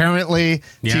gimmick. Apparently,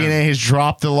 Yeah. TNA has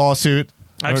dropped the lawsuit.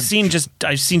 I've seen just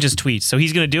tweets. So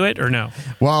he's going to do it or no?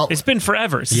 Well, It's been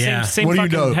forever. It's the Yeah. same What do you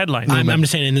fucking know? headline. I'm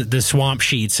just saying the Swamp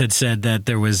Sheets had said that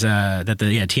there was that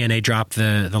the TNA dropped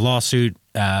the lawsuit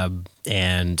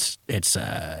and it's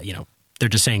they're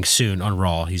just saying soon on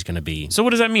Raw he's going to be. So what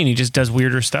does that mean? He just does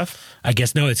weirder stuff? I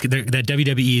guess no, it's that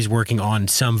WWE is working on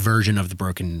some version of the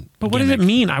broken. But what does it gimmick.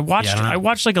 mean? I watched Yeah, I don't know. I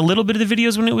watched like a little bit of the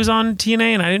videos when it was on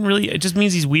TNA, and I didn't really. It just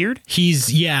means he's weird.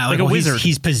 He's Like a wizard.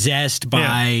 He's possessed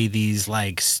by these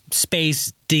like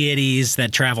space deities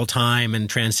that travel time and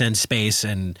transcend space,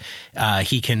 and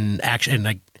he can actually and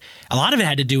like a lot of it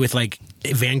had to do with like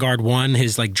Vanguard 1,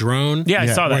 his like drone. Yeah, I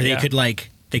saw that. where they yeah. could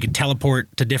they could teleport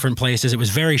to different places. It was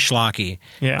very schlocky.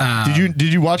 Yeah.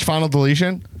 did you watch Final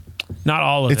Deletion? Not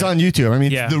all of It's it. on YouTube. I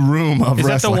mean, Yeah. it's the room of Is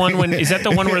that wrestling. the one when? Is that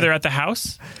the one where they're at the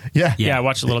house? Yeah. Yeah, I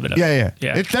watched a little bit of Yeah.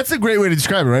 it. That's a great way to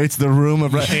describe it, right? It's the room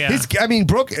of wrestling. Yeah.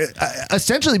 Brooke.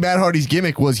 Essentially, Matt Hardy's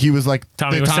gimmick was he was like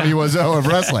Tommy the Tommy Wiseau. Wiseau of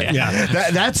wrestling. Yeah.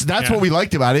 That's Yeah. what we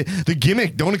liked about it. The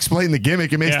gimmick. Don't explain the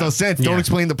gimmick. It makes Yeah. no sense. Don't Yeah.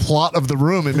 explain the plot of the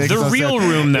room. It makes The no real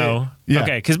sense. room, though. Yeah.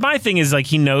 Okay, because my thing is like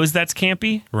he knows that's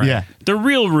campy. Right. Yeah. The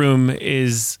real room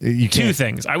is You two can't-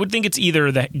 things. I would think it's either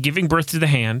the giving birth to the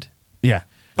hand, Yeah.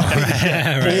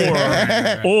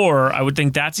 or I would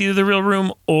think that's either the real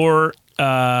room or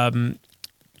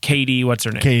Katie. What's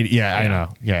her name? Katie. Yeah, I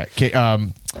know. Yeah.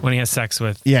 When he has sex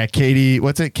with. Yeah, Katie.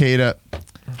 What's it? Kate.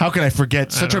 How could I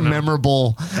forget such a don't know.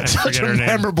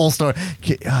 memorable, story?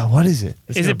 What is it?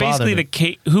 Is it basically the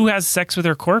Kate who has sex with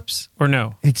her corpse or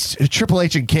no? It's Triple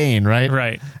H and Kane, right?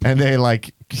 Right. And they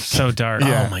like. So dark.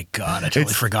 Yeah. Oh my god, I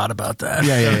totally forgot about that.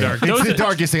 Yeah. dark. It's the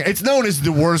darkest thing. It's known as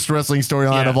the worst wrestling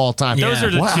storyline of all time. Those are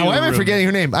the two. How am I forgetting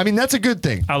her name? I mean, that's a good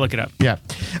thing. I'll look it up. Yeah.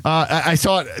 I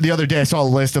saw it the other day. I saw a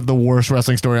list of the worst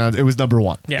wrestling storylines. It was number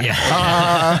 1.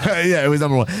 Yeah. It was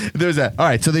number 1. There's that. All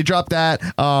right, so they dropped that.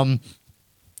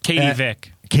 Katie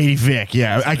Vick. Katie Vick,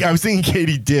 yeah. I was thinking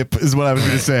Katie Dip is what I was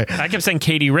going to say. I kept saying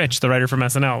Katie Rich, the writer from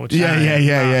SNL. Which Yeah.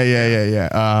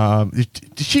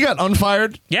 She got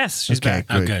unfired? Yes, she's back.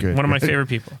 Good. One of my favorite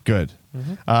people. Good.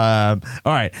 All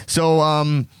right. So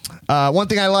one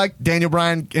thing I like, Daniel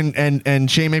Bryan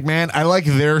and Shane McMahon, I like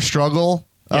their struggle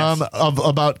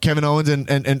about Kevin Owens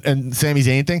and Sami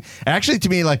Zayn thing. Actually, to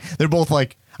me, like they're both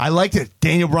like, I like that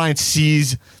Daniel Bryan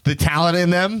sees the talent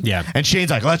in them. Yeah. And Shane's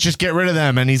like, let's just get rid of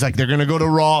them. And he's like, they're going to go to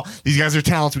Raw. These guys are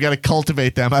talents. We got to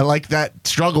cultivate them. I like that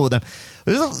struggle with them.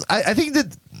 I think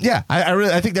that,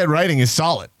 I think that writing is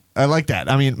solid. I like that.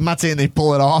 I mean, I'm not saying they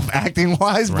pull it off acting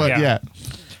wise, but yeah.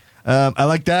 I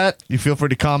like that. You feel free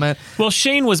to comment. Well,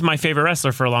 Shane was my favorite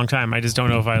wrestler for a long time. I just don't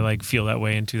know if I feel that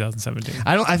way in 2017.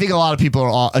 I think a lot of people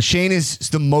are. Shane is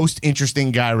the most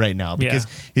interesting guy right now because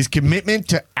his commitment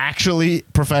to actually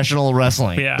professional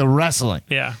wrestling, the wrestling,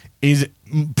 is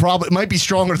probably might be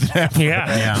stronger than ever.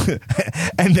 Yeah.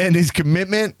 And then his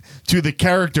commitment to the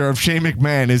character of Shane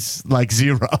McMahon is like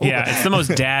 0. Yeah, it's the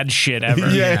most dad shit ever.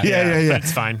 Yeah.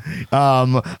 That's fine.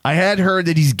 I had heard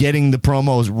that he's getting the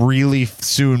promos really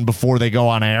soon before they go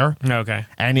on air. Okay.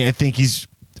 And I think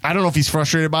I don't know if he's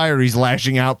frustrated by it or he's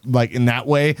lashing out like in that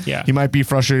way. Yeah. He might be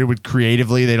frustrated with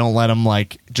creatively. They don't let him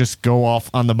like just go off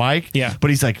on the mic. Yeah.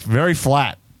 But he's like very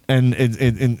flat. And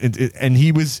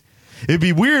he was, it'd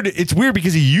be weird. It's weird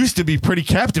because he used to be pretty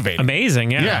captivating.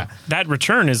 Amazing. Yeah. Yeah. That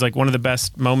return is like one of the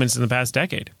best moments in the past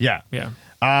decade. Yeah. Yeah.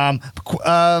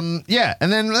 Yeah,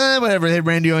 and then whatever. They had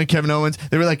Randy Orton and Kevin Owens.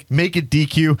 They were like, make it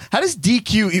DQ. How does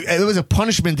DQ? It was a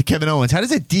punishment to Kevin Owens. How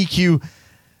does a DQ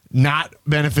not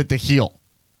benefit the heel?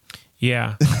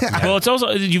 Yeah. Well, it's also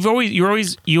you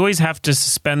always have to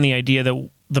suspend the idea that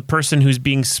the person who's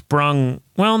being sprung.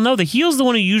 Well, no, the heel's the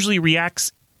one who usually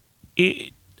reacts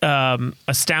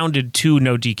astounded to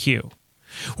no DQ.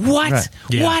 What? Right.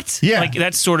 Yeah. What? Yeah. Like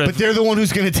that's sort of. But they're the one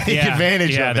who's going to take advantage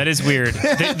of it. Yeah, that is weird.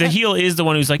 The heel is the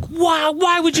one who's like,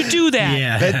 why would you do that?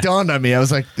 Yeah. That dawned on me. I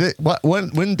was like,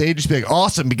 wouldn't they just be like,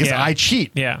 awesome because Yeah. I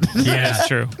cheat? Yeah. That's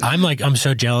true. I'm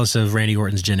so jealous of Randy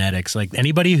Orton's genetics. Like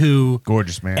anybody who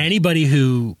Gorgeous, man. Anybody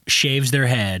who shaves their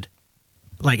head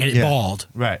like bald,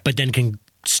 Right. but then can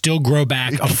still grow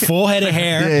back a full head of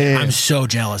hair. Yeah. I'm so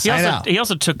jealous. He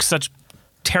also took such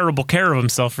terrible care of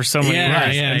himself for so many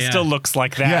years and still looks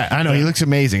like that. Yeah, I know. He looks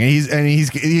amazing.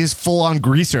 He's full on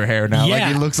greaser hair now. Yeah,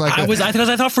 Like he looks like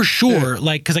I thought for sure,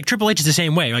 like because like Triple H is the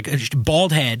same way, like a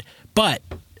bald head, but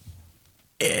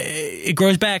it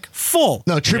grows back full.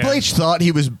 No, Triple H thought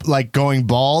he was like going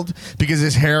bald because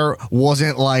his hair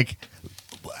wasn't like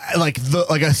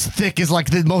as thick as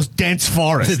like the most dense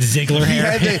forest. Ziggler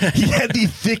hair. He had the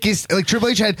thickest. Like Triple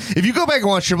H had. If you go back and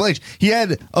watch Triple H, he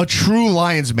had a true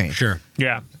lion's mane. Sure.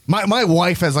 Yeah. My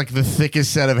wife has like the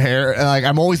thickest set of hair. And, like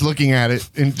I'm always looking at it.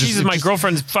 And Jesus, my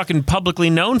girlfriend's fucking publicly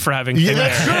known for having thin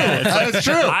that's hair. true. That's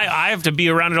true. I have to be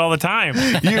around it all the time.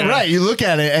 You're right. You look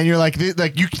at it and you're like,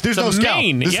 there's no scalp.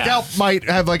 mane, The scalp might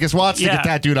have like a swastika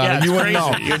tattooed on it. You wouldn't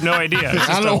know. You have no idea. It's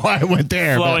I don't know why I went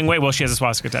there. flowing way. Well, she has a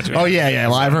swastika tattoo. Oh yeah.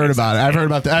 Well, I've heard about it. I've heard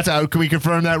about that. That's how. Can we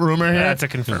confirm that rumor here? That's a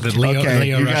confirmed. Okay,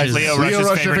 Leo you guys, Rush's- Leo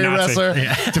Rush's your favorite wrestler.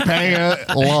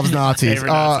 Topanga loves Nazis. Favorite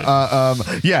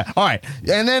Nazi. Yeah. All right.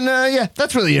 And then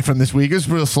that's really it from this week. It was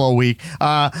a real slow week.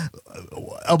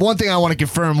 One thing I want to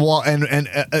confirm, and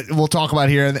we'll talk about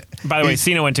here. By the way,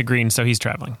 Cena went to Green, so he's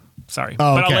traveling. Sorry,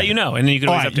 Oh, but okay. I'll let you know, and then you can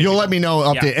All always right, update. you'll me. let me know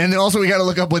update, Yeah. and then also we got to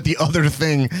look up what the other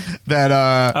thing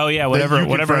that. Oh yeah,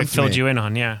 whatever I filled you in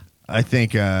on. Yeah, I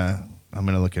think I'm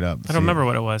gonna look it up. I don't remember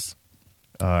what it was.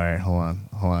 All right, hold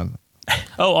on.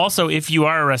 Oh, also, if you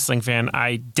are a wrestling fan,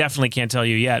 I definitely can't tell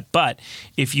you yet, but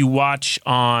if you watch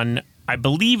on, I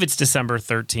believe it's December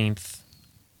 13th,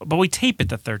 but we tape it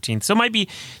the 13th, so it might be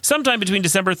sometime between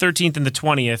December 13th and the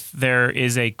 20th, there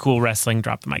is a cool wrestling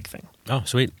drop the mic thing. Oh,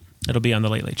 sweet. It'll be on the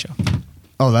Late Late Show.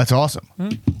 Oh, that's awesome.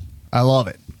 I love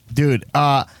it, dude.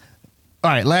 All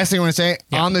right, last thing I want to say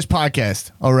on this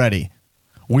podcast already,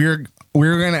 we're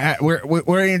gonna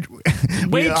we're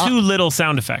Way too little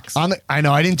sound effects. I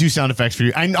know I didn't do sound effects for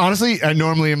you. I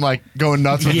normally am like going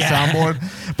nuts with the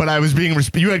soundboard, but I was being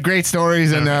you had great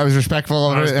stories and I was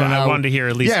respectful of it. And I wanted to hear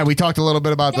at least. Yeah, we talked a little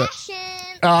bit about the. Fashion.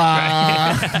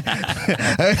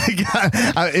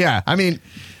 Yeah, I mean,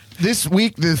 this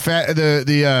week the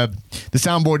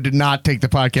soundboard did not take the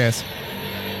podcast.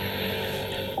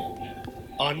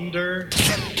 Under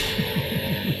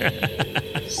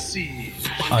siege.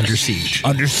 Under siege.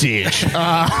 Under siege.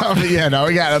 Yeah, no,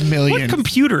 we got a million. What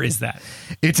computer is that?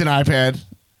 It's an iPad.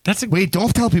 That's a Wait,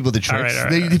 don't tell people the tricks. All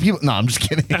right. No, I'm just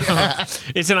kidding.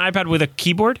 It's an iPad with a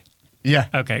keyboard. Yeah.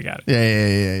 Okay, got it.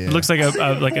 Yeah. It looks like a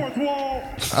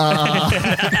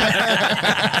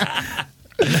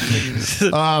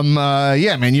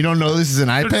Yeah, man, you don't know this is an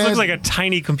It iPad? looks like a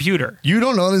tiny computer. You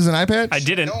don't know this is an iPad? I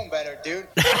didn't. better, dude.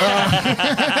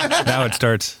 Now it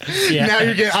starts. Yeah. Now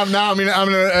you're getting. I'm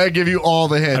gonna give you all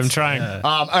the hits. I'm trying.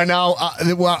 And now,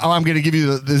 I'm gonna give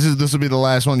you this will be the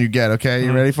last one you get. Okay,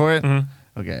 you ready for it?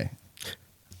 Mm-hmm. Okay.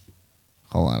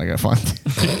 Hold on, I gotta find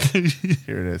it.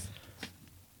 Here it is.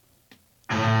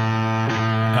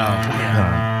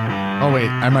 Oh wait,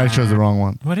 I might have chose the wrong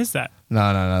one. What is that?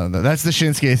 No. That's the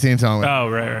Shinsuke theme song. Oh,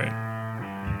 right.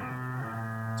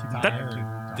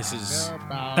 This is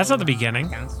That's not the beginning.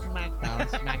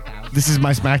 This is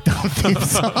my SmackDown theme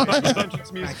song.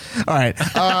 All right.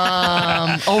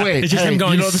 Oh wait, it's just him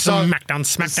going you know the song? SmackDown.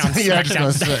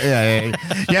 Yeah,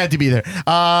 you had to be there.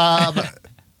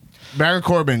 Baron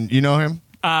Corbin, you know him?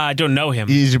 I don't know him.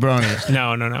 He's jabroni.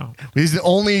 No. He's the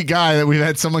only guy that we've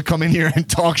had someone come in here and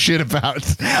talk shit about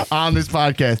on this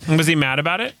podcast. Was he mad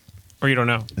about it? Or you don't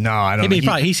know? No, I don't. Maybe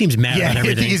he seems mad Yeah, about I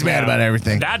everything. think he's mad about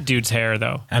everything. That dude's hair,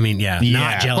 though. I mean, yeah,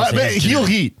 not jealous. But heel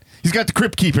heat. He's got the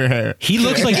Crypt Keeper hair. He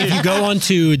looks like if you go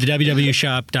onto the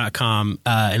www.shop.com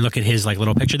and look at his like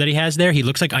little picture that he has there, he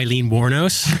looks like Eileen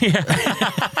Wuornos.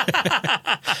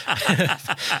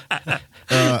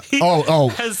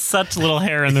 Has such little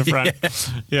hair in the front.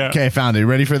 Yeah. Okay, found it.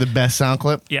 Ready for the best sound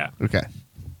clip? Yeah. Okay.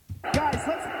 Guys,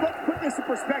 let's put this in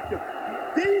perspective.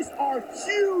 These are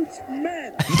huge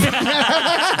men.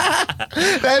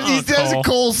 That's what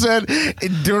Cole said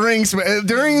during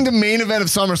the main event of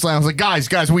SummerSlam. I was like, guys,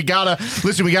 we gotta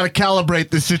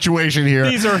calibrate the situation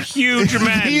here. These are huge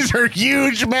men. These are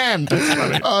huge men.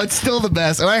 Oh, it's still the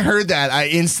best. And I heard that, I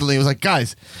instantly was like,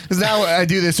 guys, because now I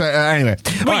do this. Anyway.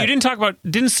 Wait, you didn't talk about,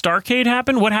 didn't Starrcade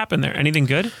happen? What happened there? Anything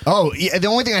good? Oh, yeah, the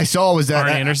only thing I saw was that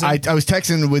Arn Anderson? I was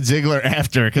texting with Ziggler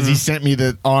after because he sent me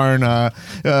the Arn.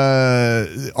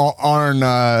 Arn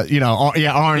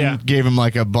gave him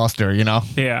like a buster, you know.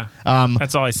 Yeah.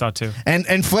 That's all I saw too.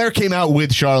 And Flair came out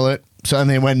with Charlotte, and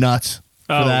they went nuts.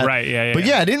 Oh, that. right, yeah. But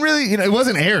yeah, it didn't really, it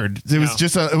wasn't aired. It was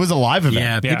just it was a live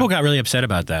event. Yeah, people got really upset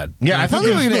about that. Yeah, I thought they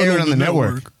were going to air it on the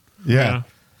network. Yeah.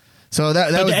 So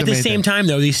that was at the same time,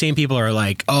 though, these same people are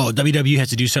like, "Oh, WWE has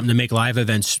to do something to make live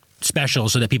events special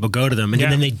so that people go to them," and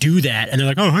then they do that, and they're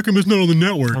like, "Oh, how come it's not on the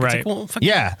network?" Right. It's like, well, fuck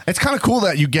yeah, it's kind of cool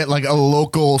that you get like a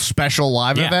local special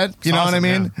live event. You know what I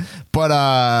mean? Yeah.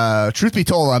 But truth be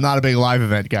told, I'm not a big live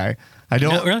event guy. I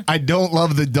don't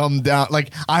love the dumbed down.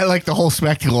 Like I like the whole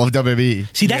spectacle of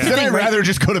WWE. See, that's the thing. I'd rather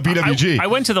just go to BWG. I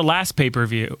went to the last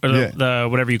pay-per-view or the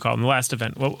whatever you call them, the last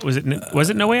event. What was it? Was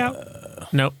it No Way Out?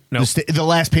 No. The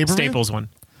last pay-per-view. Staples one.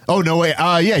 Oh, No Way.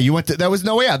 Yeah, you went to. That was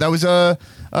No Way Out. That was the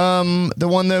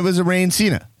one that was a Reigns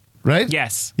Cena, right?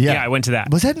 Yes. Yeah, I went to that.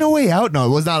 Was that No Way Out? No, it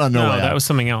was not on No Way Out. That was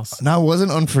something else. No, it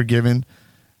wasn't Unforgiven.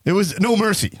 It was No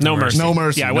Mercy. No Mercy.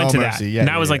 Yeah, I went to Mercy. that. Yeah, and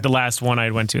that was like the last one I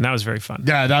went to, and that was very fun.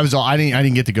 Yeah, that was all. I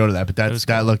didn't get to go to that, but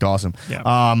that looked awesome. Yeah.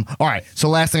 All right. So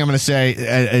last thing I'm going to say,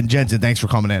 and Jensen, thanks for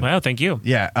coming in. Well, thank you.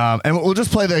 Yeah. And we'll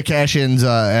just play the cash-ins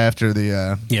after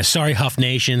the. Yeah. Sorry, Huff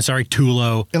Nation. Sorry,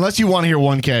 Tulo. Unless you want to hear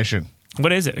one cash-in.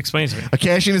 What is it? Explain it to me. A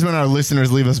cash-in is when our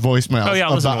listeners leave us voicemails. Oh yeah,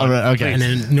 I'll listen to one. Okay. And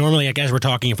then normally, like, as we're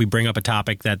talking, if we bring up a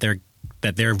topic that their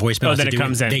voicemail then it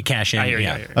comes in. they cash in. I hear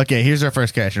you. Okay, here's our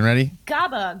first cash-in. Ready?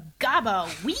 Gabba, gabba,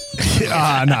 wee.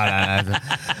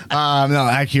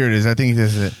 No, here it is. I think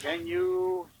this is it. Can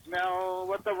you smell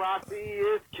what the Roxy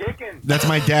is kicking? That's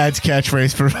my dad's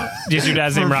catchphrase for. Is your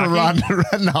dad's name for Rocky?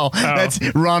 No, that's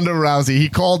Ronda Rousey. He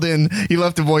called in. He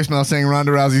left a voicemail saying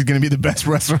Ronda Rousey is going to be the best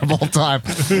wrestler of all time.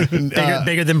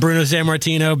 Bigger than Bruno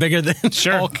Sammartino. Bigger than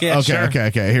Hulk. Yeah,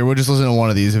 Okay. Here, we'll just listen to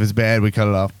one of these. If it's bad, we cut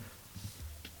it off.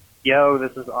 Yo,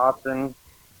 this is Austin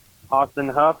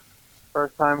Huff,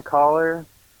 first-time caller,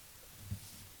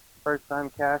 first-time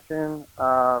cash-in,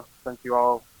 since you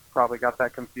all probably got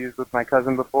that confused with my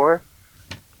cousin before.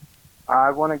 I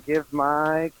want to give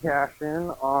my cash-in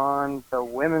on the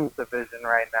women's division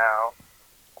right now.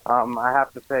 I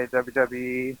have to say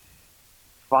WWE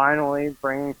finally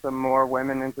bringing some more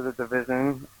women into the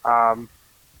division.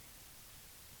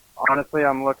 Honestly,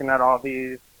 I'm looking at all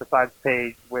these, besides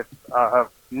Paige, with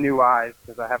new eyes,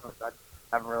 because I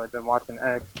haven't really been watching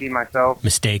NXT myself.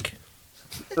 Mistake.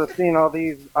 So seeing all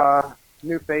these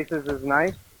new faces is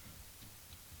nice.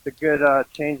 It's a good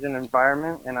change in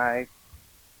environment, and I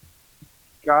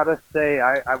gotta say,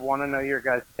 I want to know your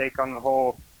guys' take on the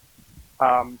whole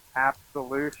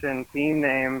Absolution team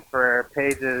name for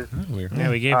Pages. Yeah,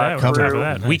 we gave that. Crew.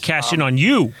 That. We cashed in on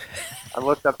you. I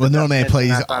looked up. Well, the normally I definition, play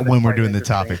and I found it when we're quite doing the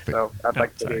interesting, topic, but- So I'd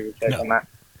like to hear your take on that.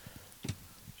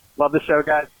 Love the show,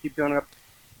 guys. Keep doing a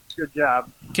good job.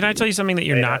 Can I tell you something that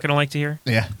you're not going to like to hear?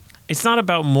 Yeah. It's not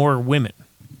about more women.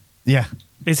 Yeah.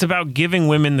 It's about giving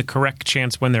women the correct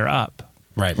chance when they're up.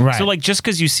 Right. Right. So, like, just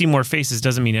because you see more faces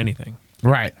doesn't mean anything.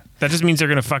 Right. That just means they're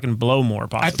going to fucking blow more,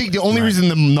 possibly. I think the only reason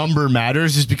the number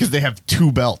matters is because they have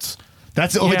 2 belts.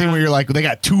 That's the only thing where you're like, they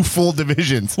got 2 full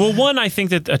divisions. Well, one, I think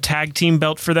that a tag team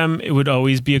belt for them, it would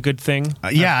always be a good thing.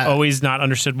 Yeah. I've always not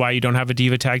understood why you don't have a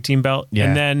diva tag team belt. Yeah.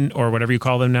 And then, or whatever you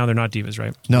call them now, they're not divas,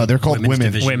 right? No, they're called Women's women.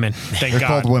 division. Women. Thank They're God.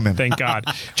 called women. Thank God.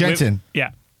 Jensen. Yeah.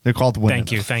 They're called women.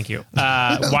 Thank you.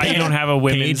 Why you don't have a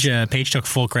women's... Paige took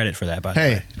full credit for that, by the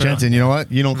Hey, way. Jensen, you know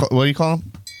what? You don't. What do you call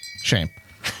them? Shame.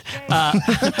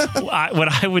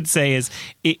 what I would say is,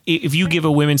 if you give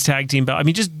a women's tag team belt, I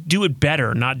mean, just do it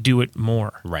better, not do it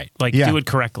more. Right. Like, Yeah. do it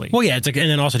correctly. Well, yeah, it's like, and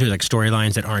then also too, like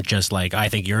storylines that aren't just like, I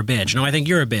think you're a bitch. No, I think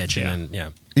you're a bitch. Yeah. And then, yeah.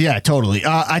 Yeah, totally.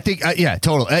 I think, yeah,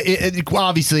 totally.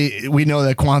 Obviously, we know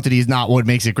that quantity is not what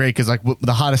makes it great because, like,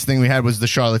 the hottest thing we had was the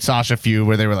Charlotte Sasha feud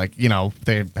where they were like, you know,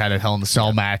 they had a Hell in the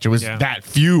Cell match. It was that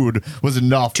feud was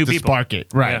enough to spark it.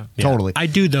 Right. Yeah. Totally. I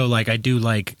do though, I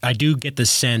do get the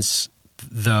sense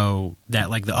though that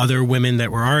like the other women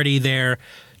that were already there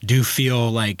do feel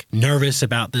like nervous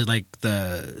about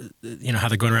the you know, how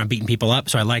they're going around beating people up.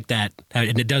 So I like that,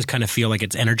 and it does kind of feel like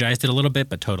it's energized it a little bit,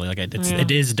 but totally like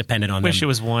it is dependent on Wish them it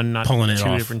was one, not pulling it two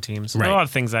off. different teams. Right. A lot of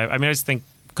things. I just think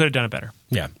could have done it better.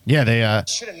 Yeah. Yeah, they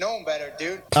Should have known better,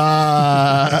 dude.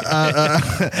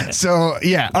 so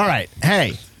yeah, all right.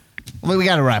 Hey, we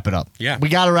got to wrap it up. Yeah. We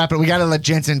got to wrap it. We got to let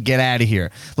Jensen get out of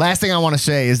here. Last thing I want to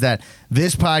say is that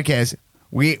this podcast,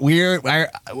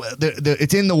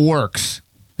 it's in the works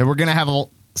that we're gonna have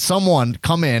someone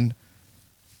come in,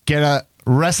 get a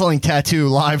wrestling tattoo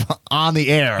live on the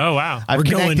air. Oh wow, We're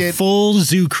going full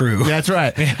zoo crew. That's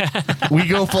right. We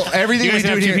go full everything You we guys do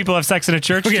have here. two people have sex in a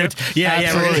church.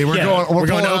 Absolutely. We're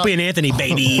going to Opie and Anthony,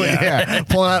 baby. Yeah,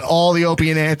 pulling out all the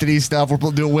Opie and Anthony stuff.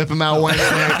 We're doing whip them out Wednesday.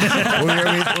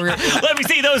 Let me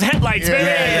see those headlights,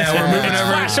 baby. we're moving It's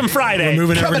over. Flash 'em Friday. We're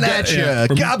moving over. Coming at you,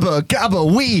 gabba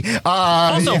gabba wee.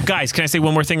 Also, guys, can I say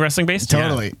one more thing, wrestling based?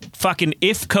 Totally. Fucking,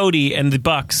 if Cody and the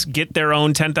Bucks get their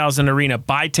own 10,000 arena,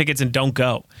 buy tickets and don't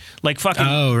go. Like fucking.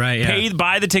 Oh, right, yeah.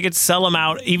 Buy the tickets, sell them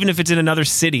out, even if it's in another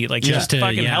city. Like just to-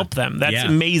 fucking yeah. help them. That's Yeah.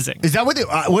 amazing. Is that what?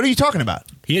 What are you talking about?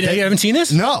 You haven't seen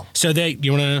this? No. So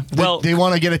you want to? Well, They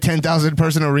want to get a 10,000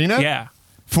 person arena. yeah,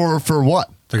 For what?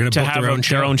 They're going to book have their own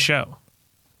show. their own show.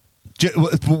 Just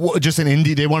an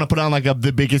indie. They want to put on like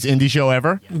the biggest indie show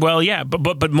ever. Well, yeah,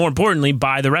 but more importantly,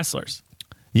 buy the wrestlers.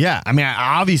 Yeah, I mean,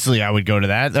 obviously, I would go to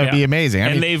that. That would be amazing.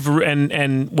 And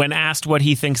and when asked what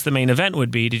he thinks the main event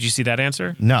would be, did you see that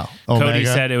answer? No. Cody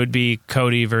Omega? said it would be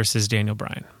Cody versus Daniel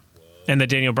Bryan, and that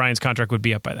Daniel Bryan's contract would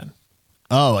be up by then.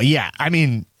 Oh yeah, I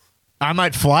mean, I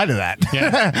might fly to that.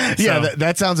 Yeah. Yeah, So-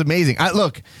 that sounds amazing.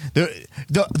 Look,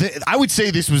 I would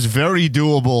say this was very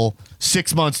doable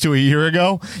 6 months to a year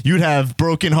ago. You'd have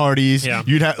Broken Hardys. Yeah.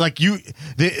 You'd have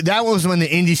that was when the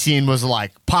indie scene was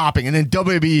like popping, and then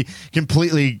WWE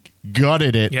completely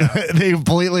gutted it. Yeah. They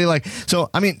completely so.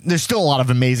 I mean, there's still a lot of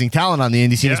amazing talent on the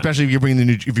indie scene, Yeah. especially if you bring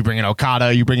in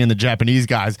Okada, you bring in the Japanese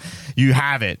guys, you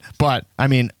have it. But I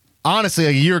mean, honestly,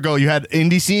 like a year ago, you had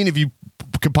indie scene. If you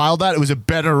compiled that, it was a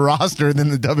better roster than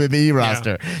the WWE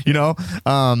roster, you know,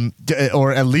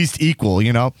 or at least equal,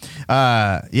 you know.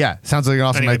 Yeah, sounds like an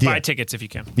awesome Anyway, idea. buy tickets if you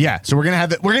can. Yeah, so we're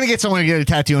gonna get someone to get a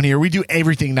tattoo on here. We do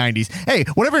everything 90s. Hey,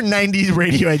 whatever 90s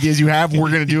radio ideas you have, we're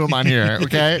gonna do them on here.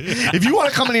 Okay, if you want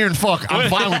to come in here and fuck, I'm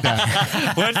fine with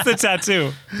that. What's the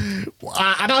tattoo?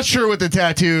 I'm not sure what the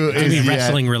tattoo It's is gonna be yet.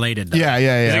 wrestling related. Though. Yeah.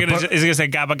 Is it But- gonna say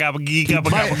gabba gabba gee gabba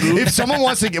But gabba goo? if someone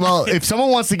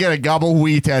wants to get a Gobble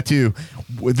Wee tattoo,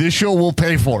 this show will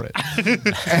pay for it.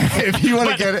 If you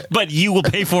want to get it But you will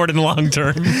pay for it in the long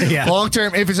term. Yeah. long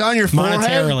term, if it's on your forehead,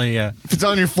 Monetarily, yeah. if it's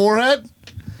on your forehead,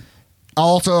 I'll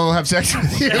also have sex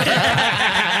with you.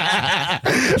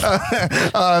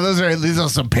 These are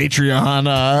some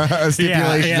Patreon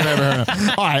stipulations. Yeah. I've ever heard of.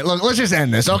 All right, look, let's just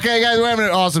end this. Okay, guys, we're having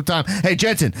an awesome time. Hey,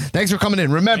 Jensen, thanks for coming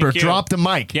in. Remember, Thank you. drop the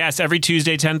mic. Yes, every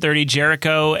Tuesday, 10:30,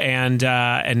 Jericho and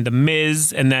The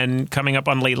Miz, and then coming up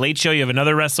on Late Show, you have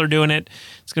another wrestler doing it.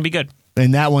 It's gonna be good.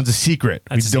 And that one's a secret.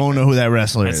 That's we a don't know who that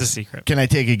wrestler That's is. a secret. Can I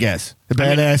take a guess? The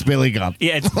badass Billy Gunn.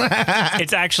 Yeah,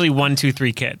 it's actually 1, 2,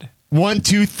 3 Kid. 1,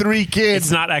 2, 3 Kid.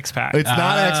 It's not X-Pac. It's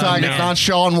not X-Pac. no. It's not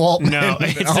Sean Waltman. No,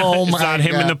 it's oh not, my it's not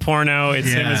him God. in the porno. It's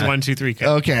him as 1, 2, 3 Kid.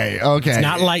 Okay. It's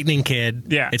not Lightning Kid.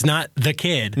 Yeah. It's not the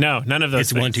Kid. No, none of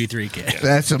those. It's 1, 2, 3 Kid.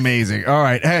 That's amazing. All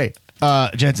right. Hey,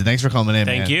 Jensen, thanks for coming in,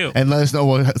 Thank man. you. And let us know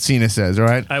what Cena says, all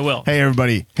right? I will. Hey,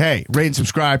 everybody. Hey, rate and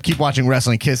subscribe. Keep watching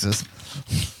Wrestling Kisses.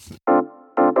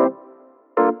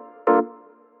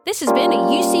 This has been a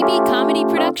UCB Comedy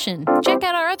production. Check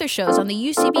out our other shows on the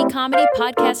UCB Comedy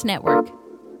Podcast Network.